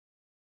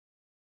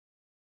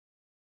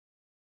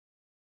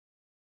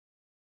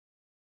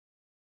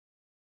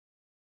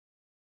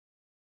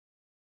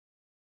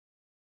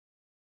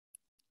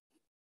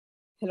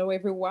Hello,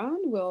 everyone.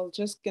 We're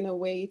just gonna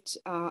wait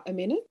a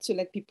minute to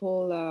let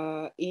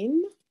people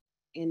in,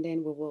 and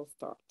then we will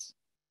start.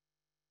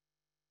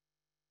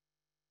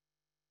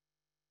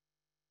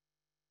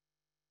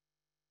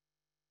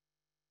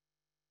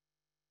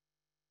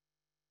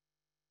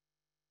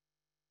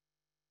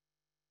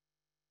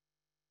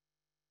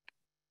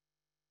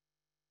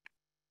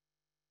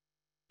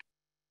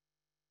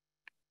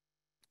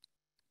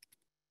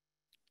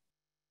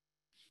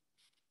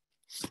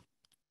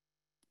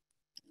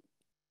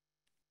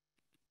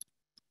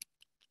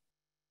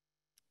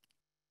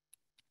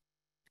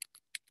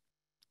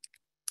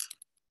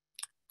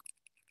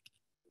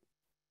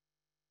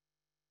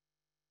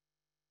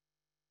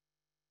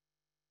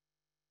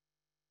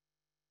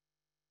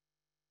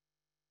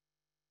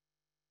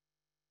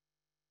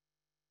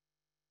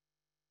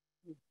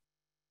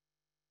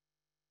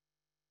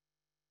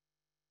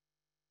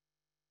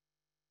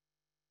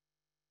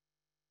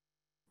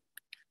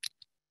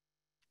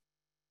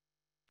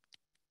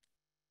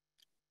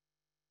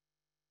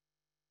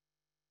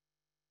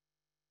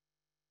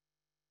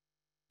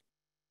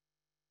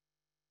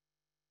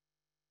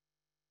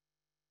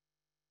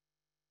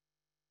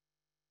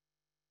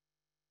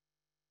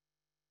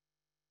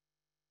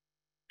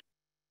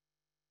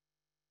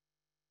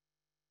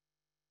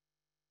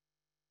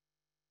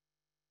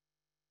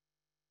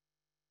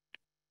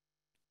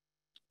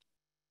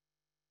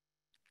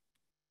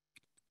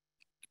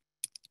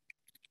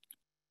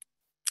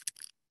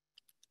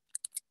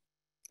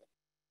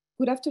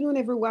 Good afternoon,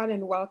 everyone,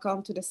 and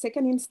welcome to the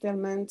second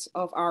installment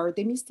of our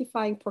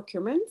Demystifying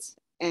Procurement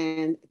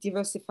and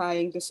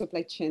Diversifying the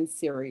Supply Chain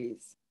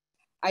series.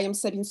 I am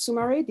Sabine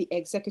Soumaré, the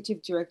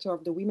Executive Director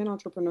of the Women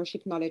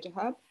Entrepreneurship Knowledge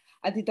Hub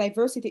at the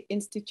Diversity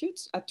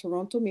Institute at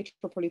Toronto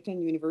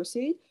Metropolitan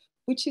University,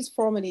 which is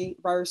formerly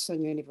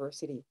Ryerson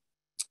University.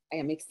 I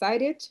am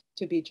excited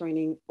to be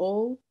joining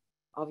all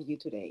of you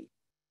today.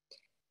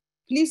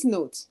 Please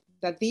note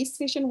that this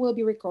session will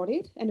be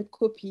recorded and a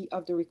copy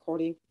of the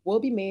recording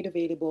will be made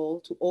available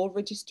to all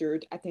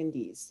registered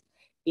attendees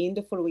in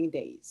the following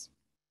days.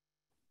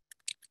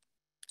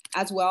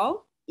 As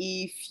well,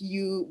 if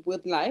you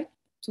would like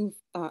to,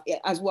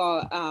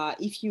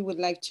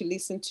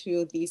 listen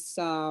to this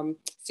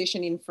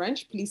session in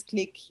French, please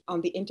click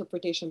on the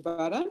interpretation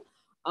button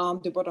on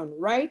the bottom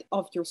right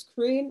of your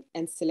screen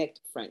and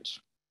select French.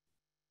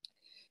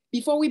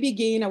 Before we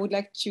begin, I would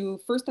like to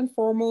first and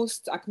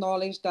foremost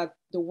acknowledge that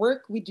the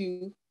work we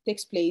do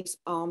takes place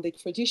on the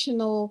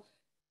traditional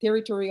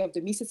territory of the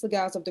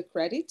Mississaugas of the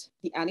Credit,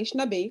 the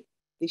Anishinaabe,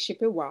 the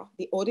Chippewa,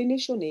 the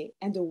Haudenosaunee,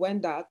 and the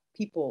Wendat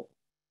people,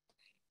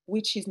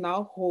 which is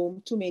now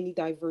home to many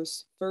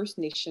diverse First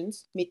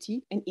Nations,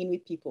 Métis, and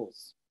Inuit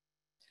peoples.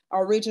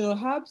 Our regional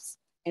hubs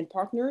and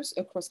partners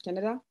across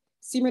Canada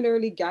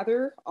similarly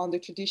gather on the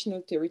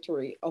traditional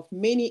territory of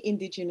many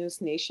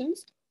Indigenous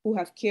nations who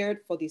have cared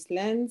for these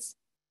lands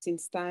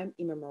since time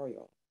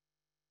immemorial.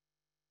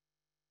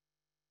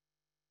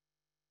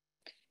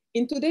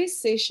 In today's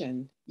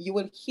session, you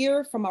will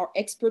hear from our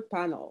expert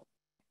panel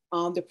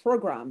on the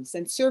programs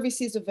and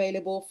services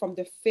available from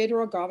the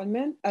federal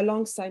government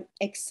alongside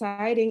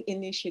exciting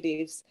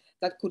initiatives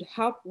that could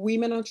help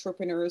women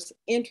entrepreneurs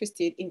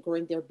interested in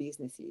growing their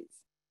businesses.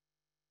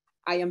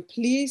 I am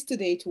pleased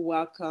today to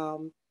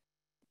welcome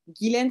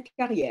Guylaine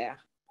Carrière,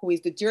 who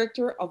is the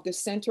director of the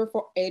Center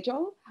for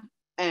Agile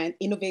and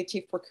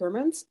Innovative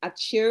Procurement at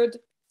Shared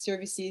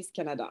Services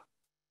Canada.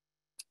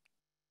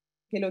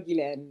 Hello,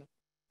 Guylaine.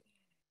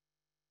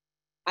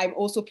 I'm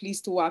also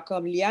pleased to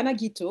welcome Liana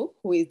Guito,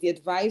 who is the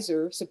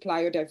Advisor,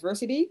 Supplier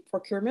Diversity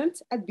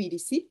Procurement at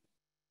BDC.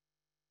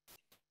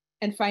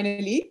 And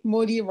finally,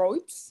 Molly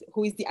Royts,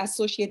 who is the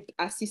Associate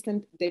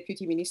Assistant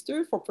Deputy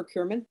Minister for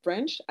Procurement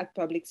Branch at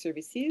Public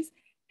Services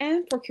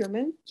and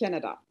Procurement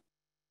Canada.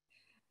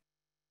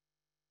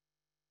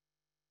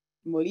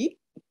 Molly?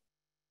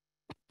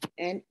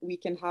 And we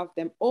can have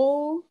them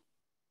all.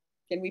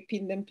 Can we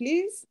pin them,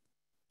 please?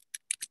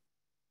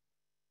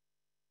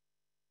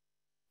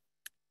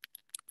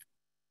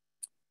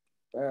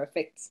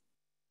 Perfect.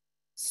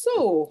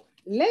 So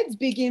let's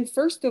begin,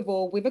 first of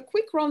all, with a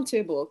quick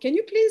roundtable. Can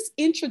you please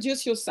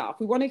introduce yourself?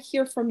 We want to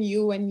hear from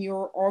you and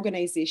your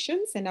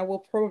organizations, and I will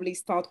probably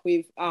start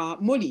with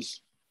Molly.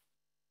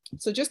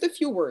 So just a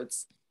few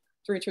words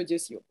to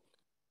introduce you.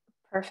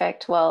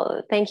 Perfect.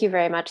 Well, thank you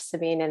very much,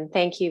 Sabine, and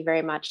thank you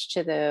very much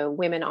to the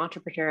Women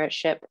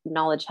Entrepreneurship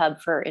Knowledge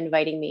Hub for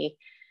inviting me.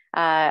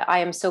 I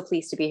am so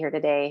pleased to be here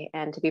today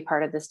and to be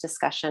part of this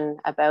discussion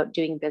about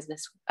doing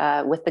business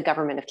with the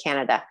Government of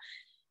Canada.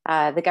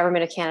 The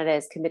Government of Canada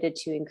is committed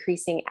to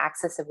increasing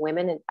access of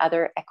women and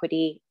other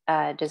equity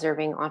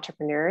deserving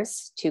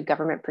entrepreneurs to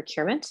government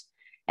procurement,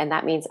 and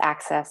that means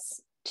access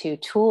to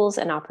tools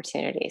and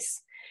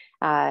opportunities.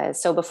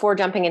 So before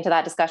jumping into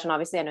that discussion,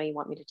 obviously, I know you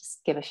want me to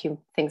just give a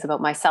few things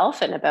about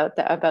myself and about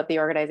the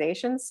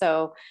organization.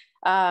 So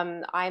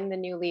I'm the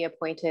newly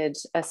appointed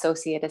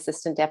Associate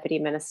Assistant Deputy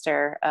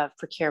Minister of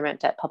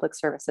Procurement at Public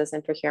Services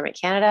and Procurement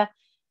Canada.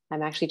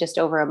 I'm actually just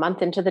over a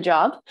month into the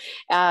job.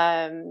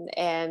 My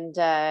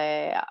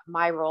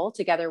role,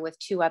 together with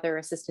 2 other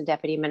assistant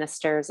deputy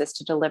ministers, is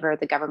to deliver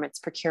the government's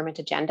procurement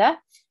agenda,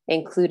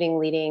 including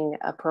leading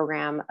a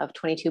program of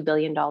 $22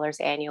 billion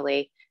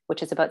annually,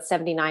 which is about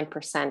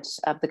 79%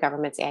 of the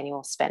government's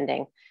annual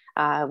spending.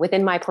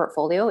 Within my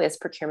portfolio is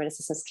Procurement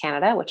Assistance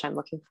Canada, which I'm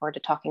looking forward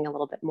to talking a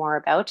little bit more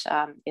about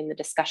in the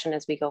discussion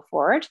as we go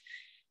forward.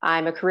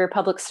 I'm a career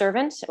public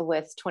servant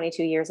with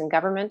 22 years in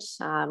government.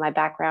 My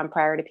background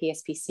prior to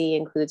PSPC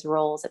includes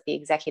roles at the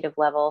executive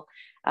level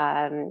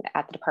at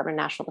the Department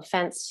of National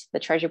Defence, the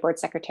Treasury Board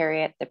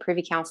Secretariat, the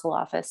Privy Council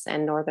Office,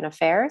 and Northern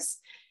Affairs.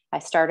 I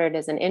started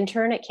as an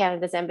intern at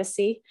Canada's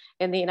Embassy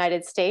in the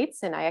United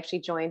States, and I actually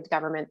joined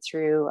government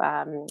through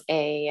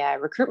a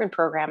recruitment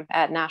program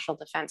at National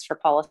Defence for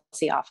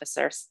policy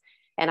officers.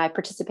 And I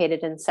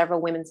participated in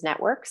several women's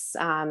networks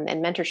and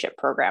mentorship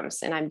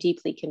programs, and I'm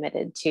deeply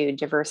committed to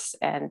diverse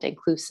and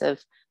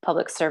inclusive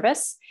public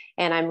service.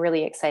 And I'm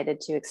really excited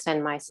to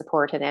extend my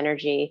support and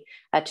energy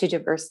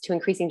to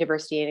increasing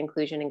diversity and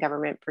inclusion in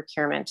government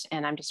procurement.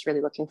 And I'm just really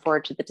looking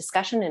forward to the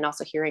discussion and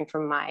also hearing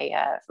from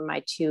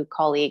my 2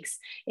 colleagues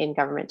in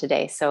government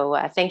today. So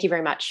thank you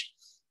very much.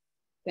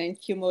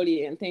 Thank you,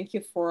 Molly, and thank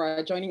you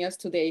for joining us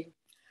today.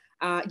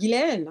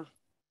 Guylaine,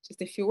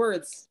 just a few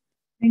words.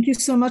 Thank you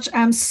so much.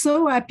 I'm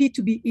so happy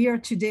to be here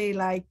today,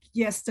 like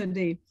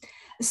yesterday.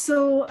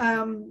 So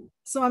I'm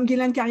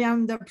Guylaine Carrière.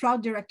 I'm the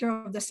proud director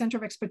of the Center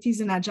of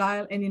Expertise in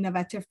Agile and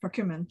Innovative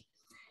Procurement.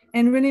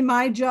 And really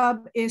my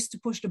job is to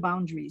push the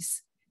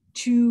boundaries,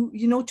 to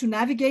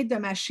navigate the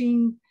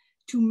machine,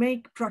 to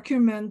make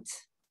procurement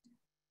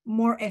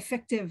more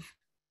effective,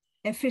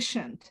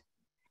 efficient.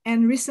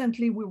 And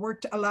recently we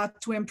worked a lot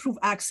to improve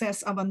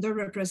access of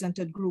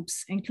underrepresented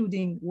groups,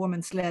 including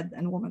women's-led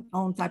and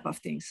women-owned type of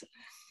things.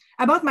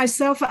 About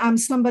myself, I'm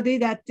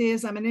somebody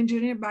I'm an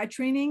engineer by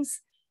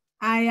trainings.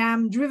 I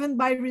am driven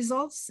by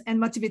results and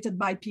motivated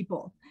by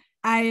people.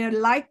 I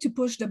like to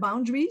push the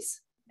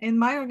boundaries. In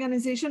my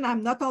organization,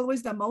 I'm not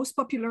always the most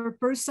popular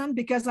person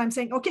because I'm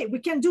saying, okay, we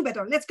can do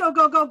better. Let's go,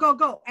 go, go, go,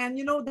 go. And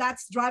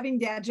that's driving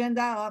the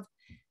agenda of,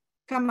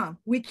 come on,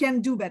 we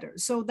can do better.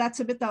 So that's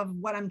a bit of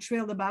what I'm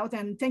thrilled about.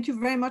 And thank you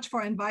very much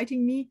for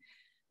inviting me.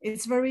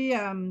 It's very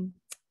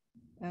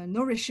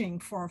nourishing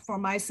for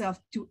myself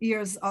to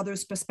hear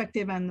others'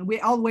 perspective, and we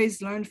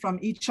always learn from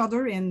each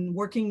other, and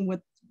working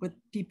with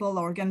people,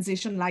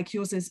 organization like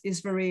yours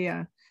is very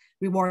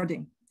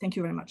rewarding. Thank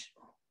you very much.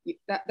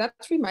 That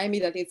reminds me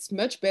that it's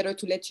much better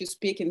to let you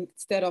speak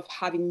instead of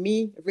having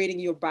me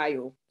reading your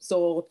bio.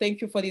 So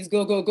thank you for this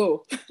go, go,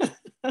 go.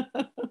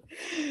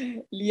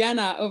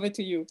 Liana, over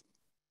to you.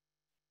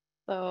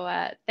 So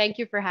thank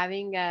you for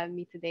having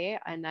me today,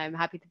 and I'm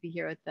happy to be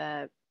here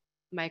with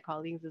my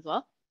colleagues as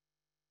well.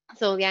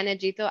 So Liana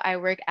Jito, I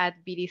work at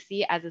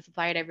BDC as a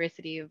supplier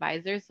diversity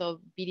advisor. So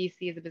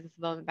BDC is a Business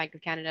Development Bank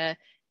of Canada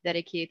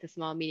dedicated to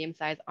small,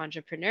 medium-sized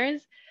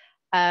entrepreneurs.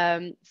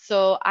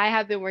 So I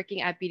have been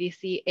working at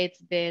BDC.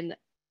 It's been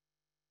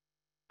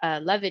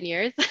 11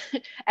 years.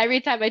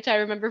 Every time I try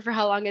to remember for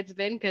how long it's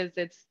been, because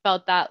it's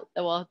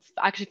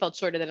actually felt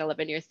shorter than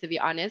 11 years, to be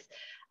honest.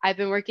 I've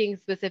been working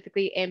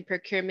specifically in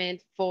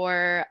procurement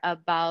for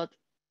about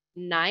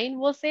 9,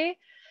 we'll say.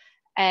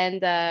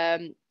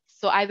 And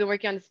so I've been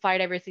working on the supplier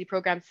diversity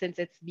program since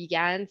it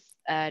began,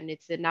 and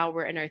now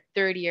we're in our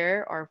 3rd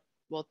year,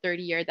 third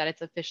year that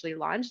it's officially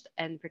launched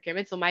and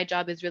procurement. So my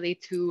job is really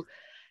to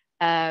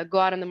go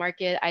out on the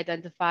market,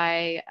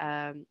 identify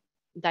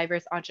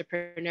diverse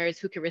entrepreneurs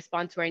who can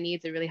respond to our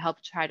needs, and really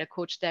help try to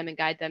coach them and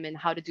guide them in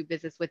how to do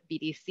business with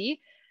BDC.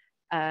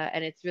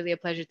 And it's really a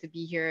pleasure to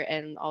be here.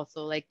 And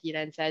also, like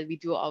Guylaine said, we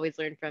do always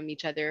learn from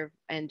each other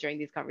and during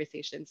these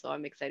conversations. So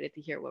I'm excited to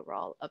hear what we're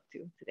all up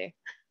to today.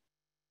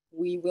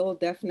 We will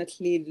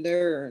definitely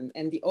learn,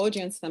 and the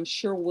audience, I'm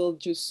sure, will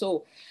do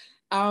so.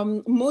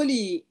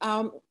 Molly,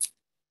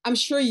 I'm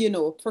sure you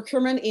know,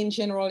 procurement in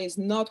general is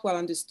not well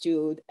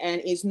understood and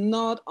is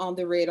not on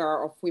the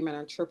radar of women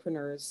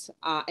entrepreneurs.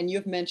 And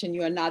you've mentioned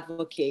you're an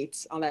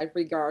advocate on that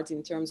regard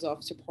in terms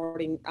of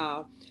supporting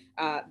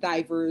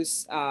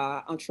diverse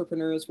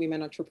entrepreneurs,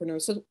 women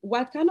entrepreneurs. So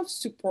what kind of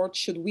support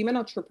should women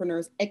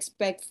entrepreneurs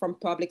expect from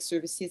Public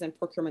Services and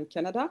Procurement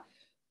Canada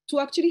to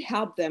actually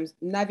help them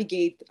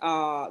navigate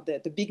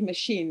the big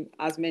machine,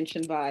 as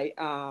mentioned by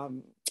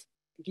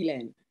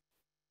Guylaine?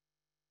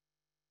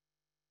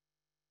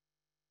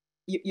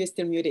 You're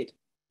still muted.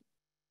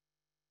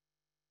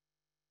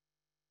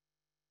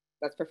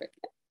 That's perfect.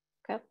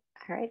 Okay.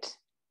 All right.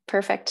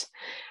 Perfect.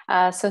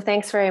 So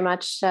thanks very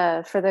much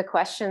for the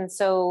question.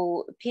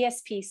 So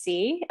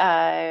PSPC,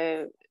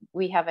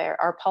 we have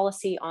our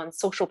policy on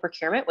social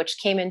procurement, which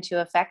came into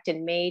effect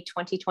in May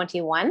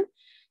 2021.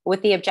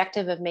 With the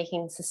objective of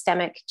making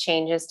systemic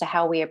changes to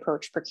how we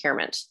approach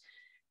procurement.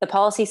 The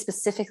policy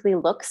specifically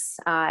looks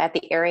at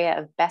the area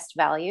of best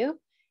value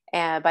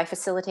by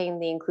facilitating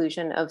the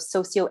inclusion of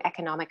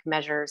socioeconomic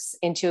measures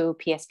into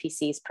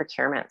PSPC's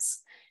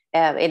procurements.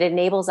 It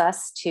enables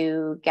us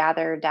to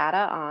gather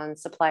data on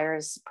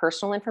suppliers'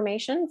 personal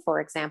information, for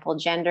example,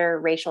 gender,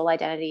 racial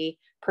identity,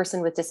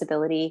 person with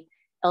disability,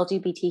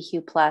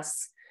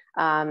 LGBTQ+,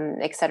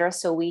 et cetera,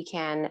 so we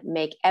can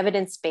make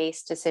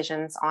evidence-based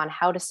decisions on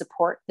how to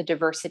support the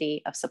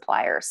diversity of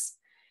suppliers.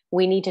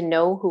 We need to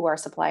know who our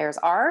suppliers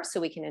are so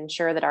we can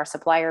ensure that our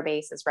supplier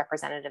base is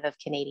representative of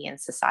Canadian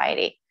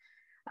society.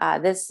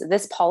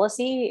 This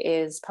policy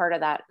is part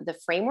of the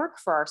framework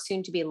for our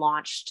soon-to-be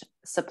launched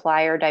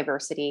supplier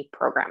diversity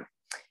program.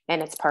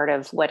 And it's part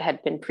of what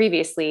had been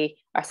previously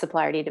our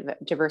supplier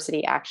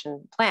diversity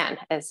action plan.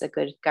 As a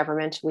good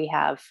government, we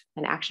have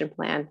an action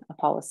plan, a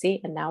policy,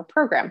 and now a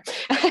program.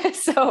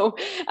 So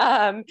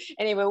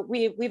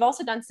anyway, we've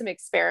also done some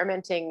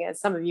experimenting,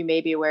 as some of you may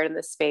be aware in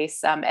this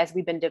space, as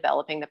we've been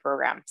developing the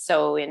program.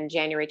 So in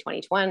January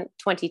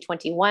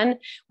 2021,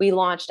 we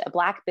launched a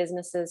Black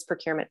businesses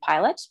procurement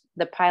pilot.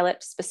 The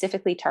pilot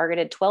specifically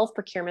targeted 12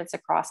 procurements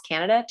across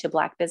Canada to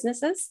Black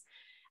businesses.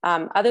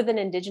 Other than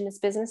Indigenous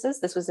businesses,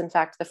 this was in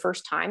fact the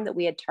first time that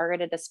we had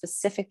targeted a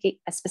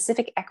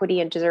specific equity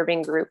and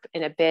deserving group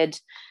in a bid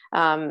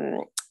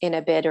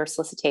or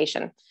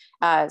solicitation.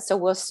 So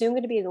we're soon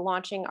going to be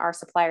launching our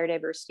supplier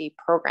diversity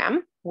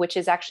program, which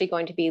is actually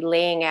going to be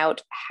laying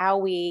out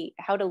how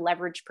to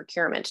leverage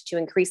procurement to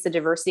increase the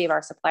diversity of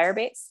our supplier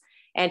base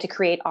and to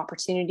create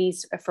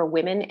opportunities for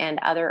women and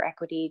other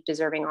equity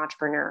deserving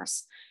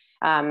entrepreneurs.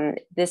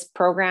 This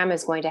program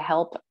is going to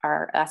help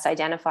us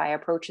identify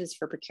approaches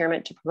for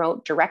procurement to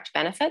promote direct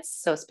benefits.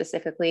 So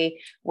specifically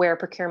where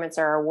procurements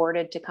are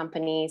awarded to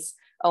companies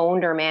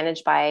owned or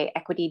managed by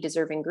equity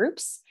deserving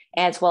groups,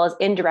 as well as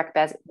indirect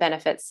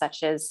benefits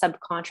such as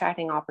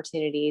subcontracting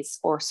opportunities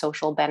or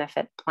social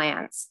benefit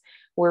plans.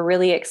 We're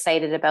really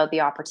excited about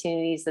the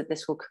opportunities that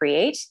this will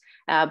create,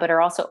 but are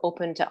also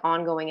open to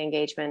ongoing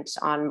engagement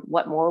on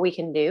what more we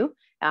can do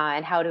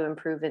and how to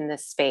improve in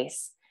this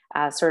space.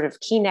 Sort of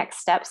key next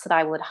steps that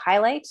I would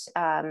highlight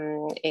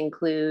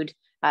include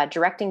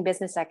directing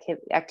business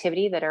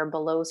activity that are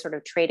below sort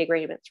of trade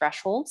agreement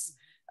thresholds,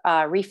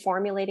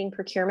 reformulating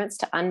procurements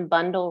to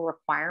unbundle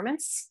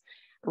requirements,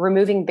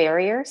 removing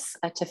barriers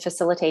to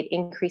facilitate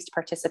increased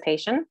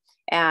participation,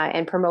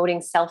 and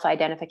promoting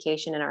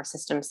self-identification in our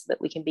systems so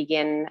that we can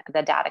begin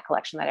the data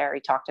collection that I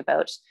already talked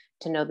about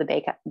to know the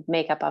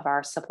makeup of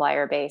our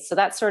supplier base. So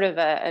that's sort of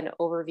an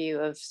overview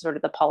of sort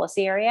of the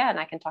policy area, and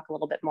I can talk a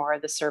little bit more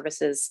of the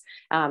services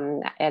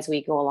as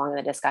we go along in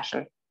the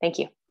discussion. Thank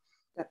you.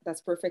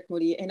 That's perfect,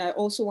 Molly. And I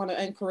also want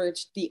to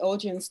encourage the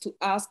audience to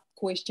ask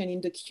questions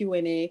in the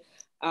Q&A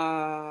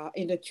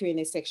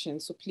section.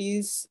 So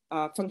please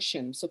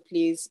So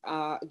please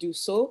do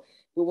so.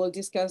 We will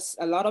discuss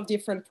a lot of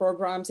different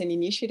programs and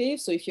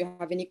initiatives. So if you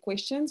have any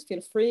questions,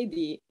 feel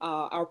free.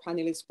 Our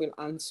panelists will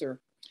answer.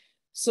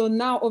 So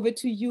now over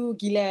to you,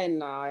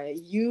 Guylaine.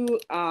 You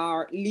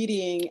are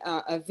leading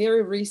a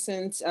very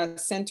recent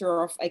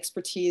center of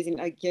expertise in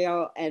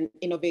agile and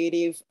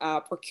innovative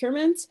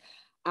procurement.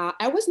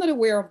 I was not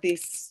aware of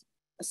this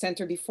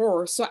center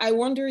before, so I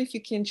wonder if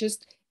you can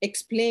just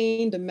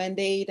explain the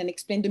mandate and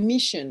explain the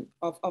mission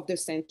of the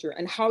center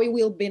and how it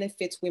will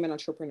benefit women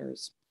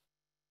entrepreneurs.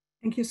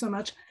 Thank you so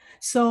much.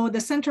 So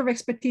the Center of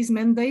Expertise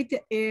mandate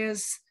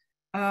is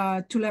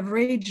to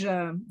leverage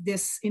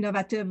this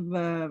innovative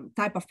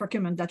type of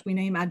procurement that we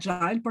name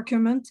agile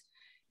procurement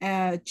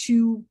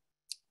to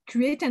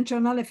create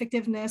internal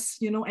effectiveness,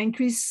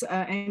 increase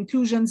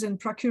inclusions in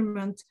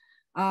procurement,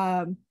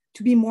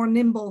 to be more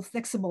nimble,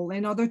 flexible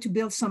in order to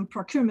build some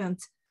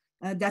procurement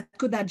that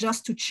could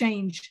adjust to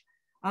change.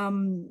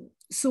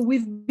 So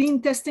we've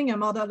been testing a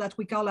model that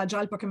we call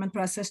Agile Procurement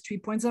Process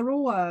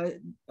 3.0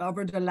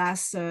 over the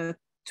last 2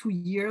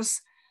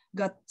 years,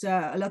 got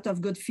a lot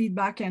of good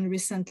feedback, and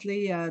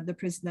recently the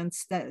president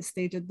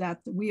stated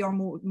that we are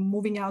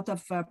moving out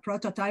of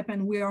prototype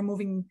and we are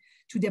moving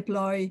to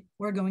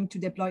we're going to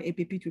deploy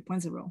APP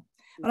 3.0.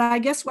 But I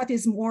guess what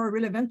is more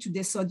relevant to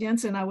this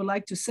audience, and I would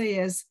like to say,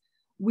 is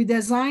we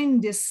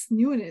designed this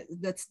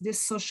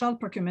social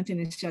procurement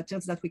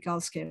initiatives that we call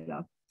Scale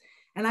Up.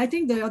 And I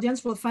think the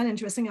audience will find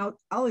interesting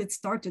how it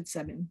started,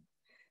 Sabine.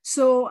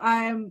 So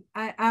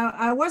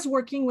I was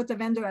working with a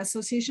vendor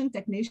association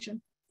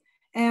technician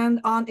and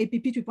on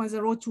APP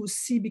 2.0 to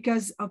see,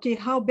 because, okay,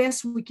 how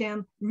best we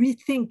can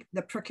rethink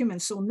the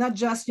procurement. So not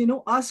just,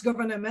 us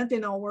government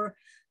in our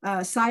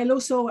silo.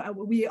 So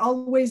we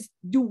always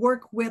do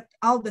work with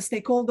all the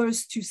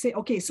stakeholders to say,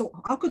 okay, so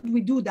how could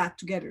we do that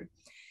together?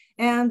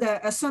 And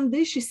a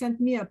Sunday, she sent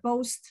me a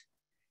post,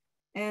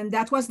 and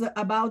that was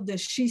about the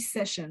She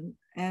session.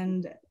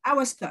 And I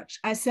was touched.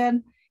 I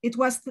said, it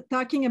was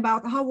talking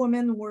about how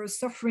women were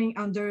suffering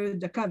under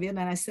the COVID.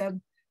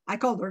 And I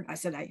called her, I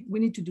said,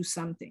 we need to do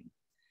something.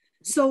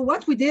 So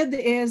what we did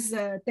is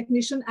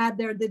technicians had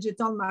their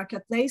digital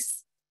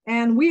marketplace,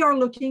 and we are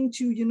looking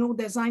to,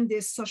 design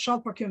this social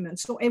procurement.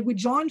 So we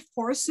joined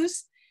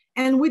forces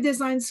and we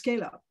designed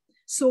Scale Up.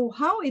 So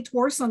how it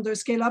works under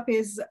Scale Up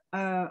is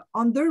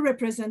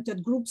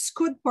underrepresented groups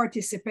could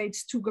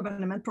participate to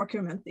government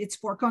procurement. It's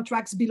for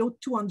contracts below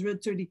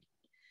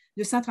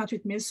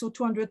 238,000, so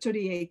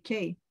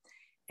 238K.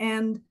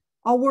 And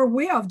our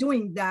way of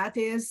doing that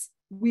is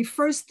we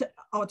first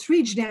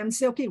outreach them and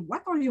say, okay,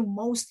 what are your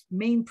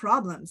main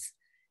problems?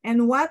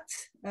 And what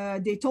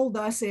they told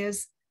us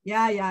is,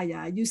 yeah,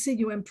 you see,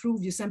 you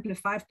improve, you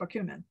simplify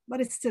procurement,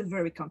 but it's still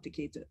very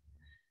complicated.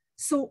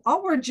 So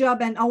our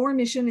job and our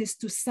mission is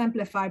to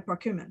simplify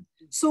procurement.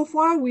 So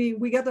far,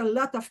 we got a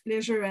lot of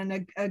pleasure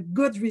and a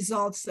good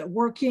results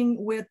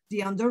working with the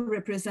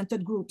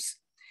underrepresented groups.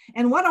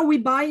 And what are we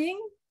buying?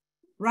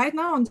 Right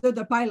now under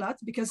the pilot,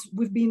 because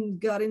we've been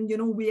getting,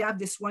 we have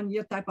this 1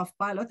 year type of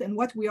pilot, and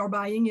what we are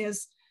buying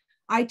is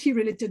IT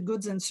related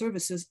goods and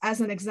services.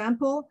 As an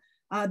example,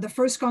 the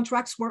first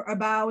contracts were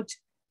about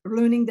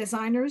learning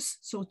designers,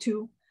 so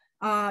two,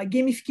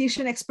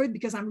 gamification expert,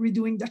 because I'm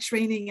redoing the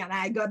training and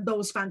I got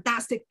those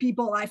fantastic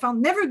people I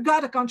found, never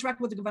got a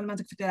contract with the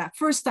government of fédéral,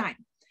 first time.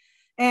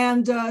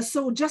 And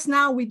so just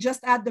now we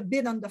just had the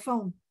bid on the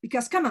phone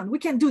because come on, we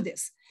can do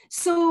this.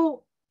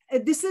 So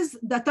this is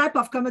the type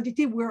of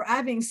commodity we're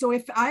having. So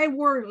if I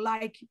were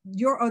like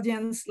your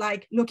audience,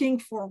 like looking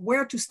for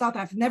where to start,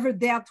 I've never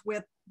dealt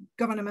with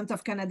Government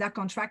of Canada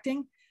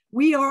contracting.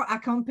 We are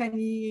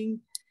accompanying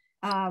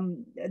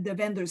the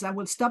vendors. I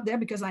will stop there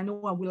because I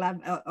know I will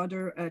have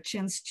other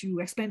chance to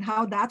explain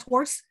how that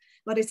works.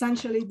 But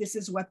essentially, this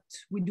is what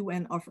we do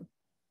and offer.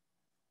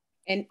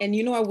 And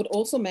I would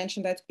also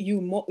mention that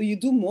you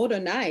do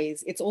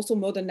modernize. It's also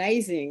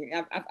modernizing.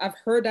 I've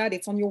heard that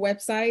it's on your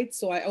website.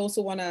 So I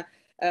also want to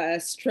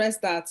stress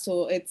that.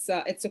 So it's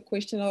a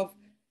question of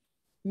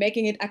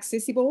making it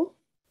accessible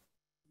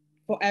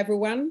for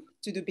everyone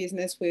to do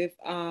business with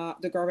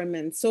the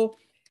government. So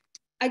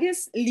I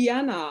guess,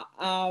 Liana,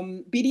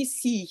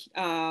 BDC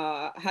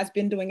has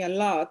been doing a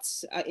lot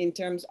in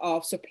terms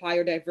of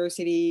supplier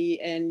diversity,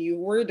 and you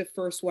were the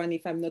first one,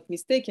 if I'm not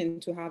mistaken,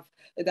 to have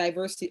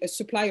a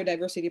supplier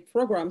diversity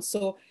program.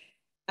 So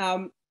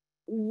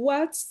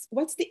what's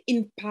the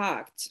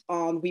impact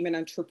on women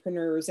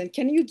entrepreneurs? And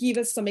can you give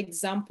us some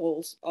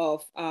examples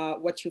of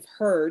what you've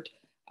heard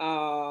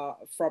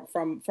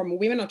from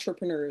women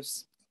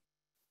entrepreneurs?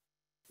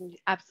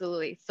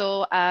 Absolutely.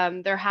 So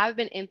there have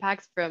been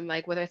impacts from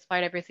with our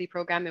supplier diversity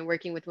program and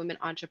working with women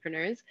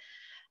entrepreneurs.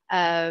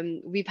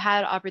 We've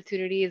had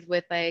opportunities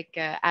with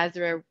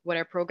Azure, with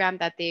our program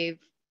that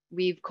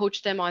we've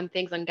coached them on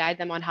things and guide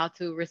them on how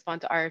to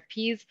respond to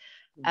RFPs.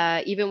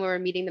 Even when we're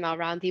meeting them at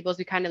roundtables,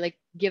 we kind of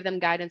give them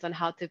guidance on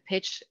how to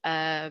pitch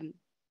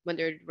when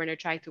they're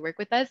trying to work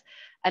with us.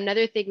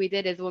 Another thing we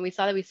did is when we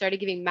saw that we started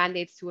giving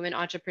mandates to women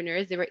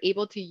entrepreneurs, they were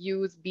able to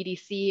use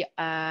BDC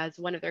as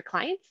one of their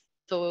clients.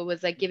 So it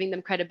was giving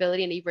them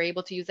credibility, and they were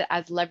able to use it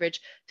as leverage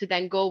to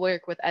then go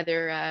work with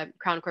other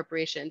crown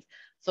corporations.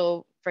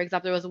 So for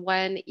example, there was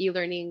one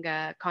e-learning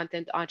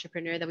content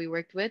entrepreneur that we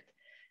worked with.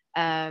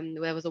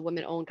 That was a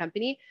women-owned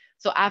company.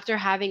 So after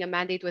having a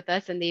mandate with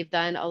us, and they've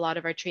done a lot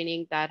of our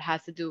training that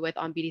has to do with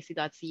on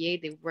bdc.ca,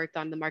 they've worked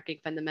on the marketing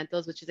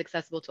fundamentals, which is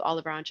accessible to all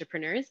of our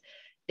entrepreneurs.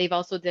 They've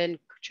also done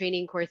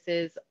training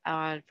courses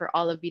for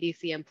all of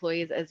BDC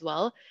employees as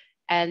well.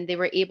 And they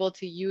were able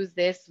to use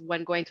this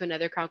when going to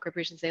another crown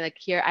corporation, saying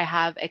here, I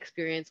have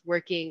experience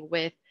working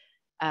with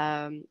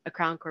a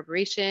crown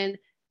corporation.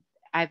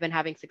 I've been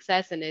having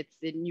success, and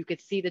you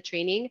could see the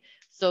training.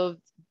 So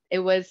it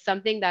was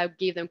something that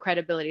gave them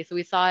credibility. So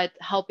we saw it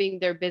helping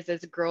their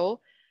business grow.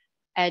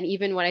 And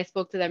even when I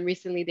spoke to them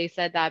recently, they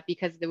said that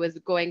because it was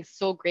going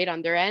so great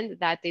on their end,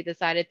 that they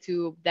decided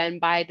to then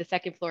buy the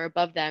second floor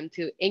above them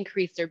to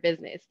increase their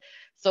business.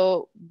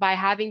 So by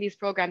having these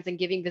programs and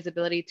giving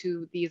visibility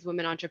to these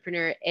women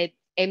entrepreneurs, it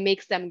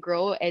makes them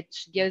grow. It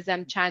gives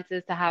them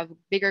chances to have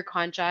bigger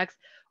contracts,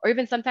 or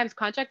even sometimes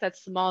contracts that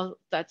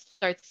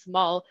start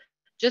small,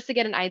 just to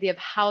get an idea of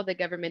how the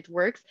government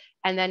works.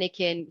 And then it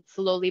can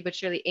slowly but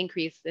surely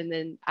increase. And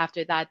then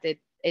after that,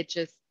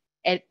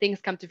 things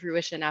come to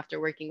fruition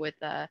after working with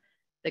the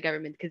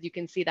government, because you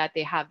can see that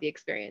they have the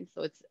experience.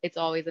 So it's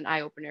always an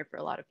eye-opener for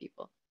a lot of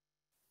people.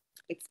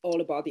 It's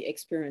all about the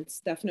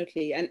experience,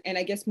 definitely. And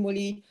I guess,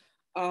 Molly,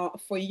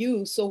 for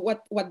you, so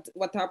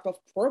what type of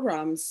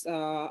programs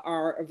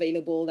are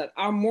available that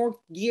are more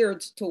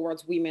geared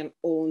towards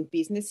women-owned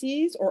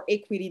businesses or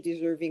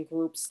equity-deserving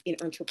groups in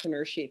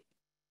entrepreneurship?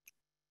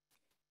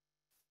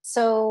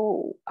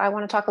 So I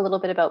want to talk a little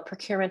bit about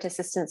Procurement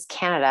Assistance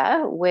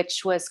Canada,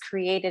 which was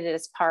created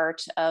as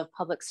part of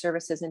Public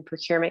Services and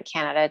Procurement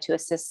Canada to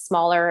assist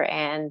smaller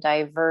and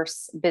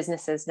diverse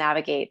businesses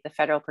navigate the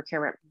federal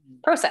procurement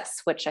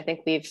process, which I think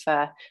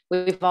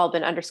we've all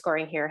been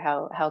underscoring here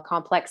how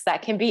complex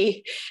that can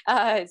be.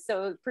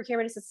 So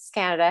Procurement Assistance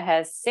Canada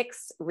has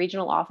 6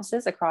 regional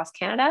offices across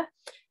Canada,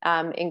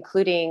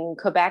 including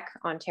Quebec,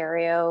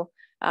 Ontario,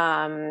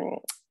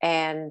 and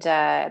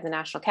the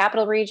National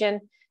Capital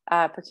Region.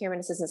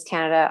 Procurement Assistance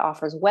Canada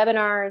offers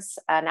webinars,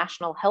 a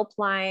national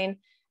helpline,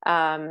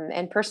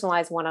 and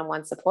personalized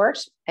one-on-one support.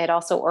 It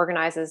also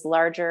organizes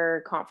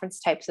larger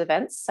conference types of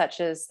events, such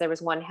as there was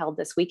one held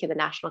this week in the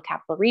National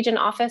Capital Region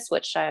office,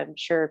 which I'm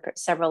sure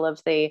several of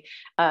the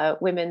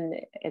women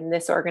in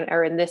this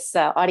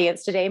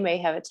audience today may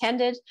have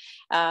attended.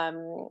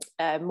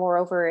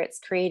 Moreover, it's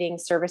creating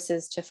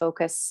services to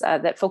focus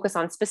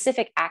on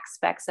specific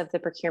aspects of the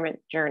procurement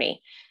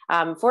journey.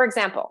 For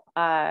example,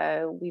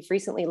 we've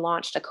recently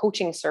launched a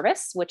coaching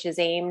service, which is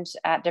aimed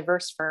at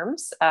diverse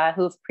firms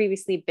who have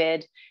previously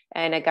bid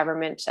in a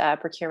government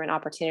procurement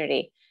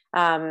opportunity.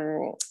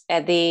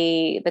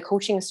 The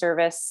coaching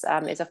service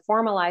is a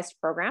formalized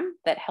program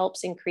that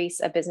helps increase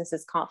a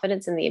business's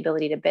confidence in the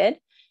ability to bid.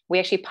 We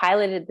actually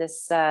piloted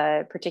this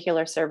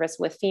particular service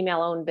with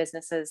female-owned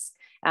businesses,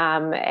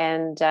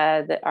 and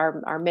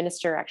our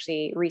minister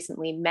actually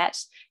recently met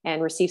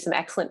and received some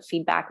excellent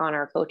feedback on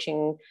our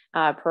coaching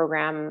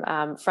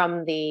program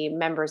from the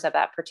members of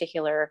that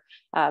particular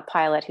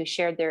pilot, who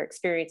shared their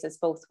experiences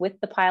both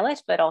with the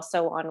pilot, but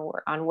also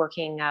on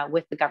working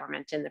with the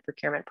government in the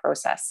procurement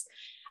process.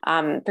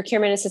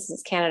 Procurement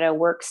Assistance Canada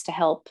works to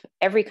help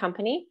every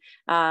company,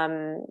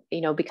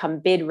 become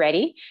bid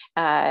ready,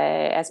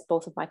 as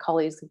both of my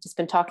colleagues have just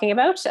been talking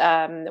about,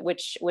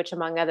 which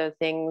among other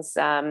things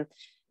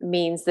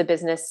means the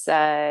business,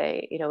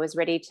 is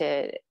ready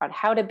on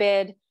how to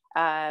bid,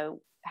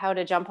 how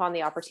to jump on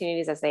the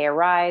opportunities as they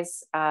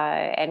arise,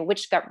 and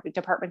which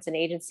departments and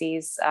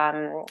agencies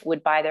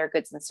would buy their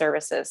goods and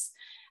services.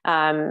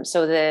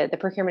 So the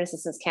Procurement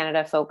Assistance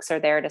Canada folks are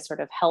there to sort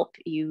of help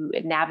you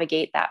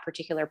navigate that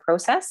particular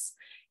process.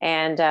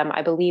 And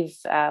I believe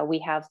we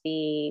have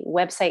the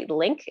website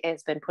link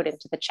has been put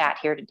into the chat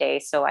here today.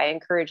 So I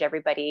encourage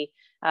everybody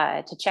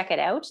to check it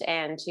out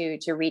and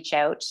to reach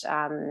out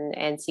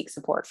and seek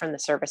support from the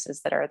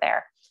services that are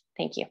there.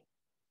 Thank you.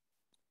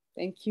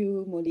 Thank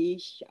you,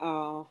 Molly.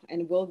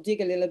 And we'll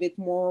dig a little bit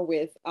more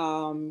with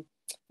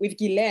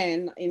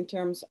Guylaine in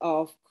terms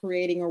of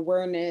creating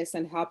awareness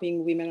and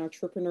helping women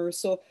entrepreneurs.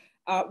 So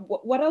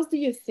what else do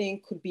you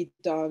think could be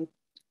done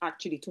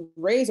actually to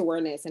raise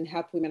awareness and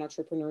help women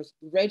entrepreneurs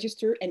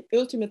register and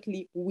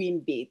ultimately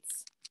win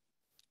bids?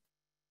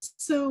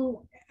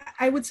 So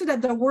I would say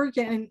that the work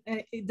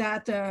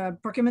that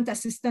procurement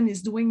assistant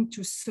is doing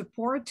to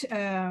support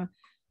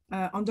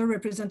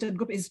underrepresented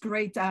group is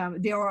great.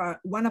 They are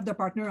one of the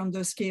partners on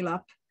the Scale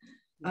Up.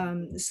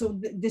 So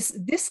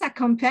this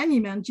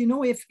accompaniment,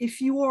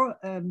 if you are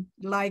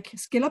like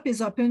Scale Up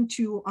is open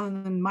to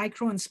on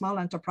micro and small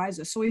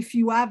enterprises. So if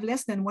you have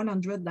less than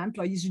 100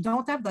 employees, you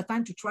don't have the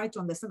time to try to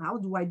understand how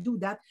do I do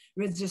that,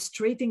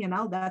 registering and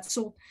all that.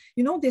 So,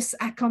 this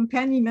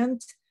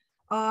accompaniment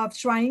of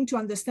trying to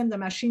understand the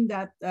machine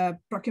that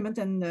Procurement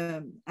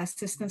and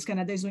Assistance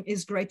Canada is doing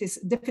is great. It's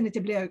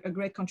definitely a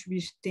great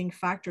contributing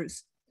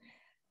factors.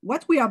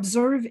 What we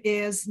observe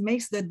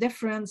makes the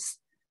difference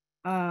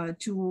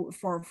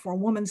for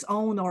women's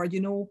own or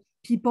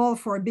people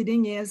for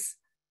bidding is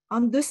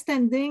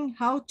understanding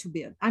how to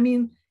bid. I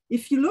mean,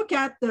 if you look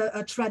at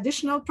a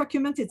traditional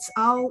procurement, it's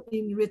all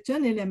in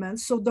written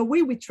elements. So the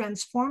way we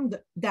transformed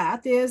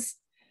that is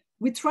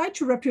we try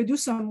to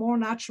reproduce a more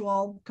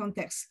natural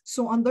context.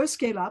 So under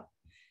Scale Up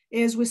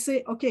is we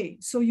say, okay,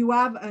 so you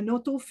have an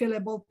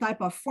auto-fillable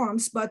type of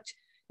forms, but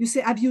you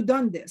say, have you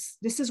done this?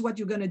 This is what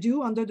you're going to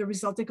do under the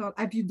resulting.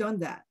 Have you done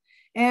that?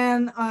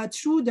 And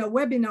through the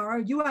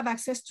webinar, you have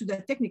access to the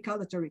technical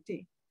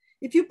authority.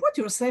 If you put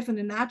yourself in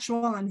a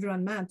natural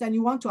environment and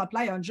you want to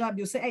apply a job,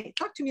 you say, hey,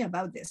 talk to me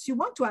about this. You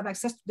want to have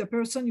access to the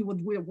person you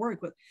would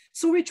work with.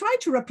 So we try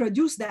to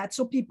reproduce that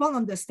so people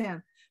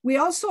understand. We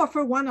also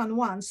offer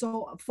one-on-one.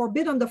 So for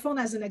Bid on the Phone,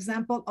 as an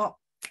example,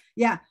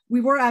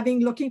 we were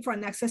looking for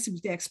an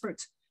accessibility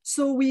expert.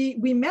 So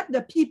we met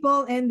the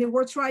people and they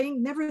were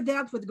never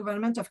dealt with the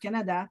Government of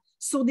Canada.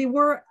 So they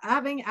were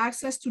having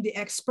access to the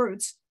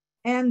experts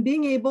and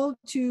being able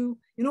to,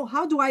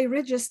 how do I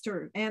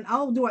register and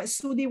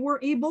so they were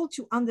able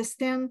to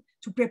understand,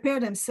 to prepare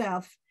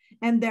themselves.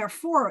 And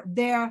therefore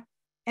their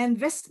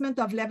investment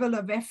of level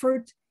of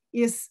effort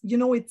is,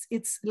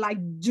 it's like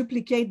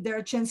duplicate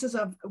their chances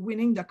of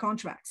winning the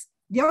contracts.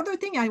 The other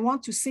thing I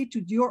want to say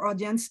to your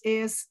audience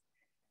is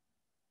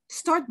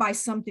start by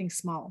something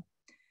small.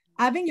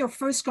 Having your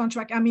first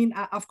contract,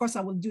 of course,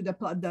 I will do the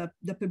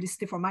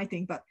publicity for my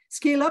thing, but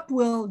Scale Up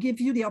will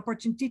give you the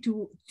opportunity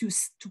to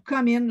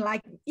come in,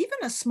 like even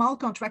a small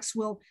contracts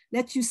will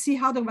let you see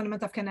how the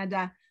Government of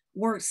Canada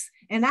works.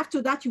 And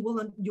after that, you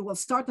will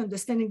start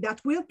understanding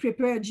that will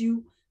prepare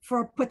you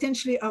for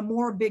potentially a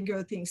more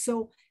bigger thing.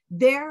 So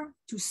dare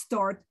to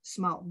start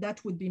small.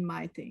 That would be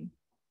my thing.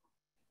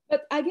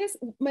 But I guess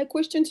my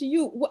question to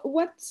you,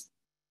 what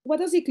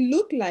does it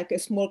look like, a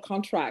small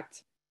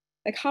contract?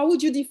 Like, how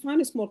would you define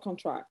a small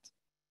contract?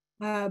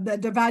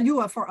 The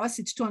value for us,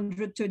 it's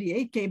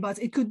 238K, but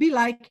it could be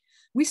like,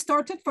 we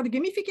started for the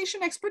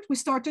gamification expert, we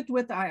started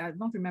with, I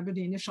don't remember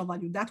the initial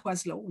value, that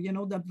was low.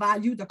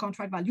 The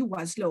contract value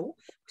was low.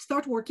 We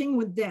start working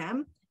with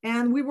them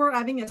and we were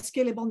having a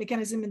scalable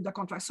mechanism in the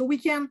contract. So we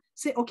can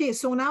say, okay,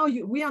 so now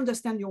we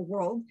understand your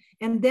world,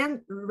 and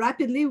then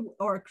rapidly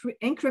or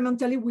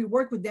incrementally, we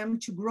work with them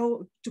to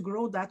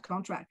grow that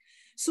contract.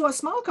 So a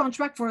small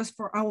contract for us,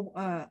 for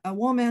a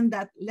woman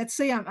that, let's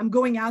say I'm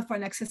going out for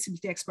an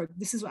accessibility expert.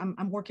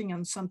 I'm working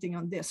on something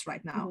on this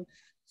right now. Mm-hmm.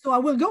 So I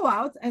will go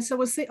out and so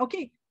we'll say,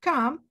 okay,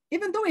 come,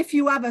 even though if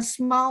you have a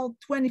small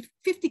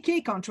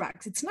 50K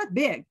contract, it's not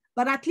big,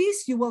 but at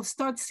least you will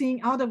start seeing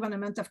how the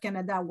Government of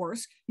Canada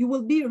works. You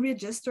will be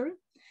registered.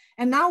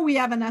 And now we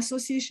have an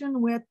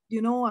association with,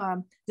 you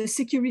know, the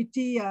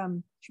security,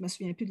 je me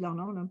souviens plus de leur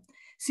nom, là.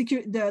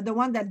 The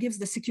one that gives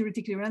the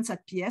security clearance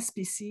at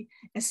PSPC.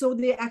 And so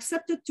they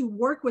accepted to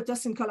work with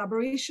us in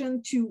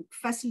collaboration to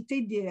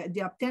facilitate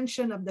the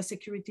obtention of the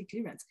security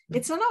clearance.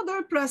 It's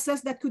another process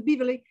that could be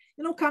really,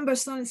 you know,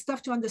 cumbersome and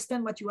stuff to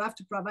understand what you have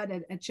to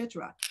provide,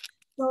 etc.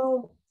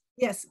 So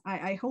yes,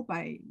 I hope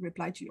I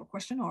replied to your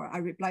question, or I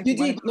replied to you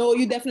did. No,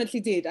 you definitely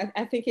did.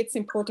 I think it's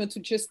important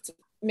to just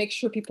make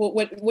sure people,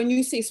 when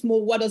you say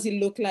small, what does it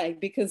look like?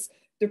 Because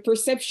the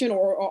perception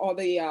or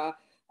the,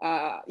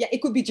 yeah,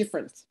 it could be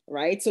different,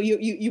 right? So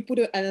you put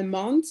an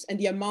amount, and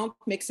the amount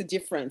makes a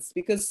difference,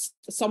 because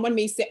someone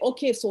may say,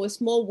 okay, so a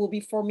small will be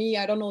for me,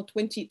 I don't know,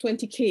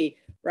 20K,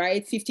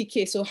 right?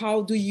 50K. So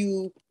how do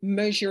you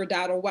measure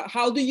that, or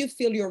how do you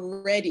feel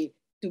you're ready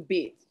to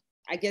bid?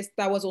 I guess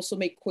that was also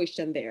my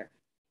question there.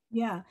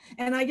 Yeah,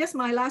 and I guess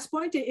my last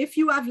point, if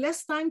you have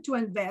less time to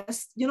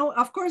invest, you know,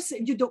 of course,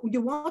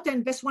 you won't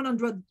invest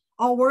 100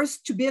 hours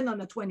to bid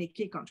on a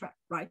 20K contract,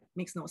 right?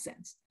 Makes no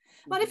sense.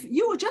 But if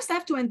you just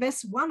have to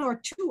invest 1 or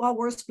 2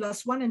 hours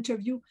plus one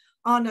interview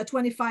on a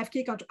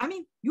 25K contract, I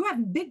mean, you have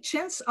a big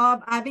chance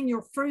of having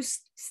your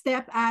first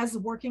step as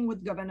working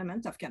with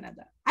Government of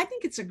Canada. I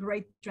think it's a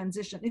great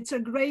transition. It's a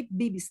great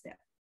baby step.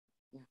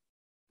 Yeah.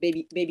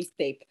 Baby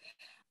step.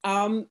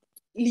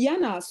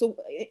 Liana, so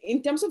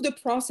in terms of the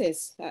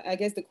process, I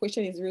guess the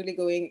question is really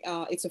going,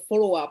 it's a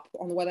follow-up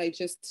on what I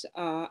just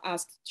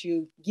asked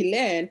you,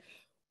 Guylaine.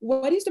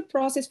 What is the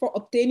process for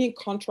obtaining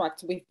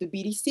contracts with the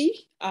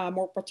BDC,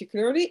 more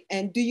particularly?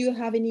 And do you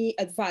have any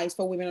advice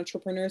for women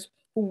entrepreneurs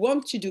who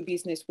want to do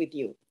business with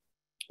you,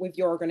 with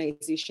your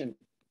organization?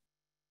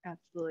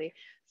 Absolutely.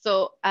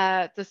 So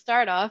to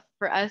start off,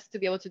 for us to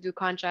be able to do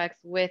contracts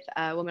with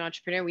a women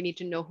entrepreneur, we need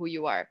to know who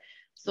you are.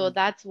 So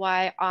that's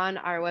why on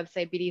our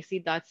website,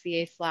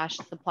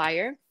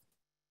 bdc.ca/supplier,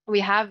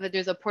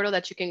 there's a portal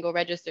that you can go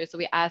register. So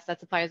we ask that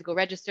suppliers go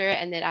register,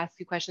 and then ask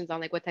you questions on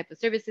like what type of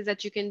services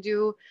that you can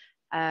do,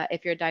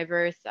 if you're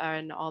diverse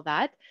and all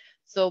that.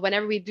 So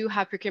whenever we do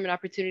have procurement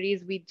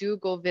opportunities, we do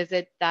go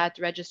visit that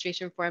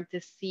registration form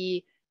to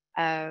see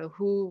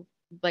who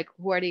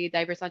are the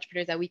diverse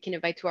entrepreneurs that we can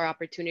invite to our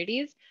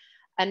opportunities.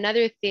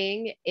 Another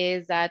thing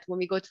is that when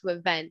we go to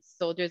events,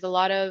 so there's a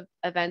lot of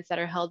events that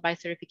are held by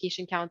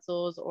certification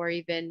councils or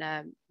even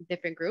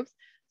different groups.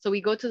 So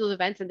we go to those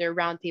events, and there are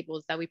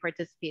roundtables that we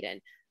participate in.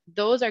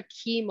 Those are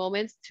key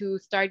moments to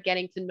start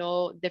getting to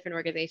know different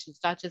organizations,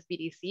 not just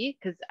BDC,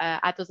 because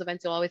at those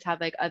events, you'll always have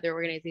like other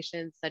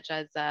organizations such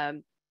as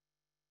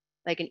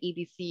like an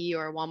EDC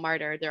or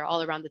Walmart, or they're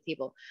all around the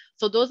table.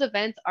 So those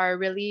events are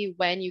really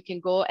when you can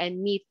go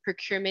and meet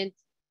procurement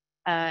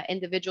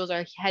individuals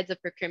or heads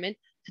of procurement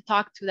to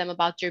talk to them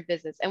about your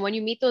business. And when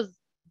you meet those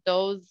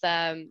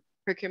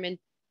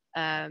procurement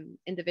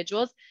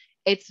individuals,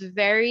 it's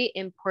very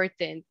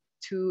important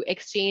to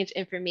exchange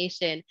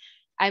information.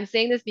 I'm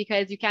saying this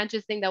because you can't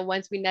just think that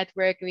once we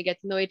network and we get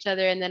to know each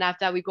other, and then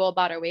after that we go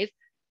about our ways.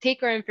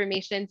 Take our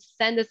information,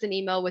 send us an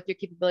email with your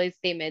capability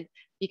statement,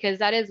 because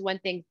that is one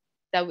thing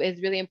that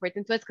is really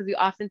important to us, because we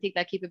often take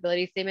that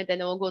capability statement and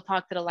then we'll go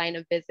talk to the line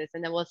of business,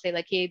 and then we'll say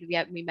like, hey,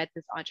 we met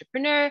this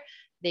entrepreneur,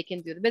 they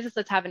can do the business,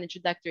 let's have an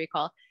introductory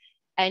call.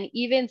 And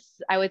even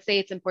I would say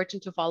it's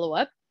important to follow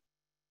up,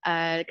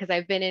 because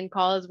I've been in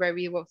calls where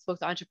we spoke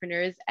to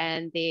entrepreneurs,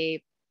 and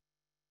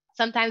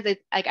sometimes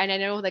it's like, and I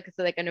know like it's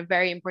like a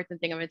very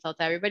important thing I'm gonna tell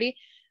to everybody.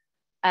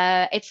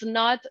 It's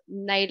not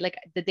like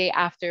the day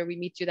after we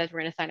meet you that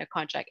we're gonna sign a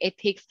contract. It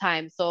takes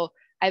time. So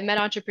I've met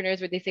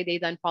entrepreneurs where they say they've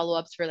done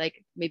follow-ups for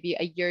like maybe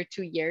a year,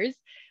 2 years.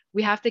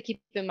 We have to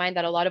keep in mind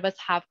that a lot of us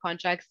have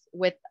contracts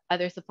with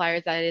other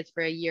suppliers that is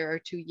for a year or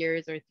 2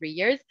 years or 3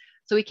 years.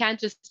 So we can't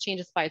just change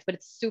the suppliers, but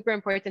it's super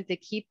important to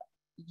keep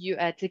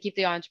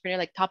the entrepreneur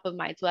like top of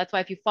mind. So that's why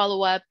if you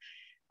follow up,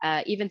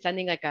 even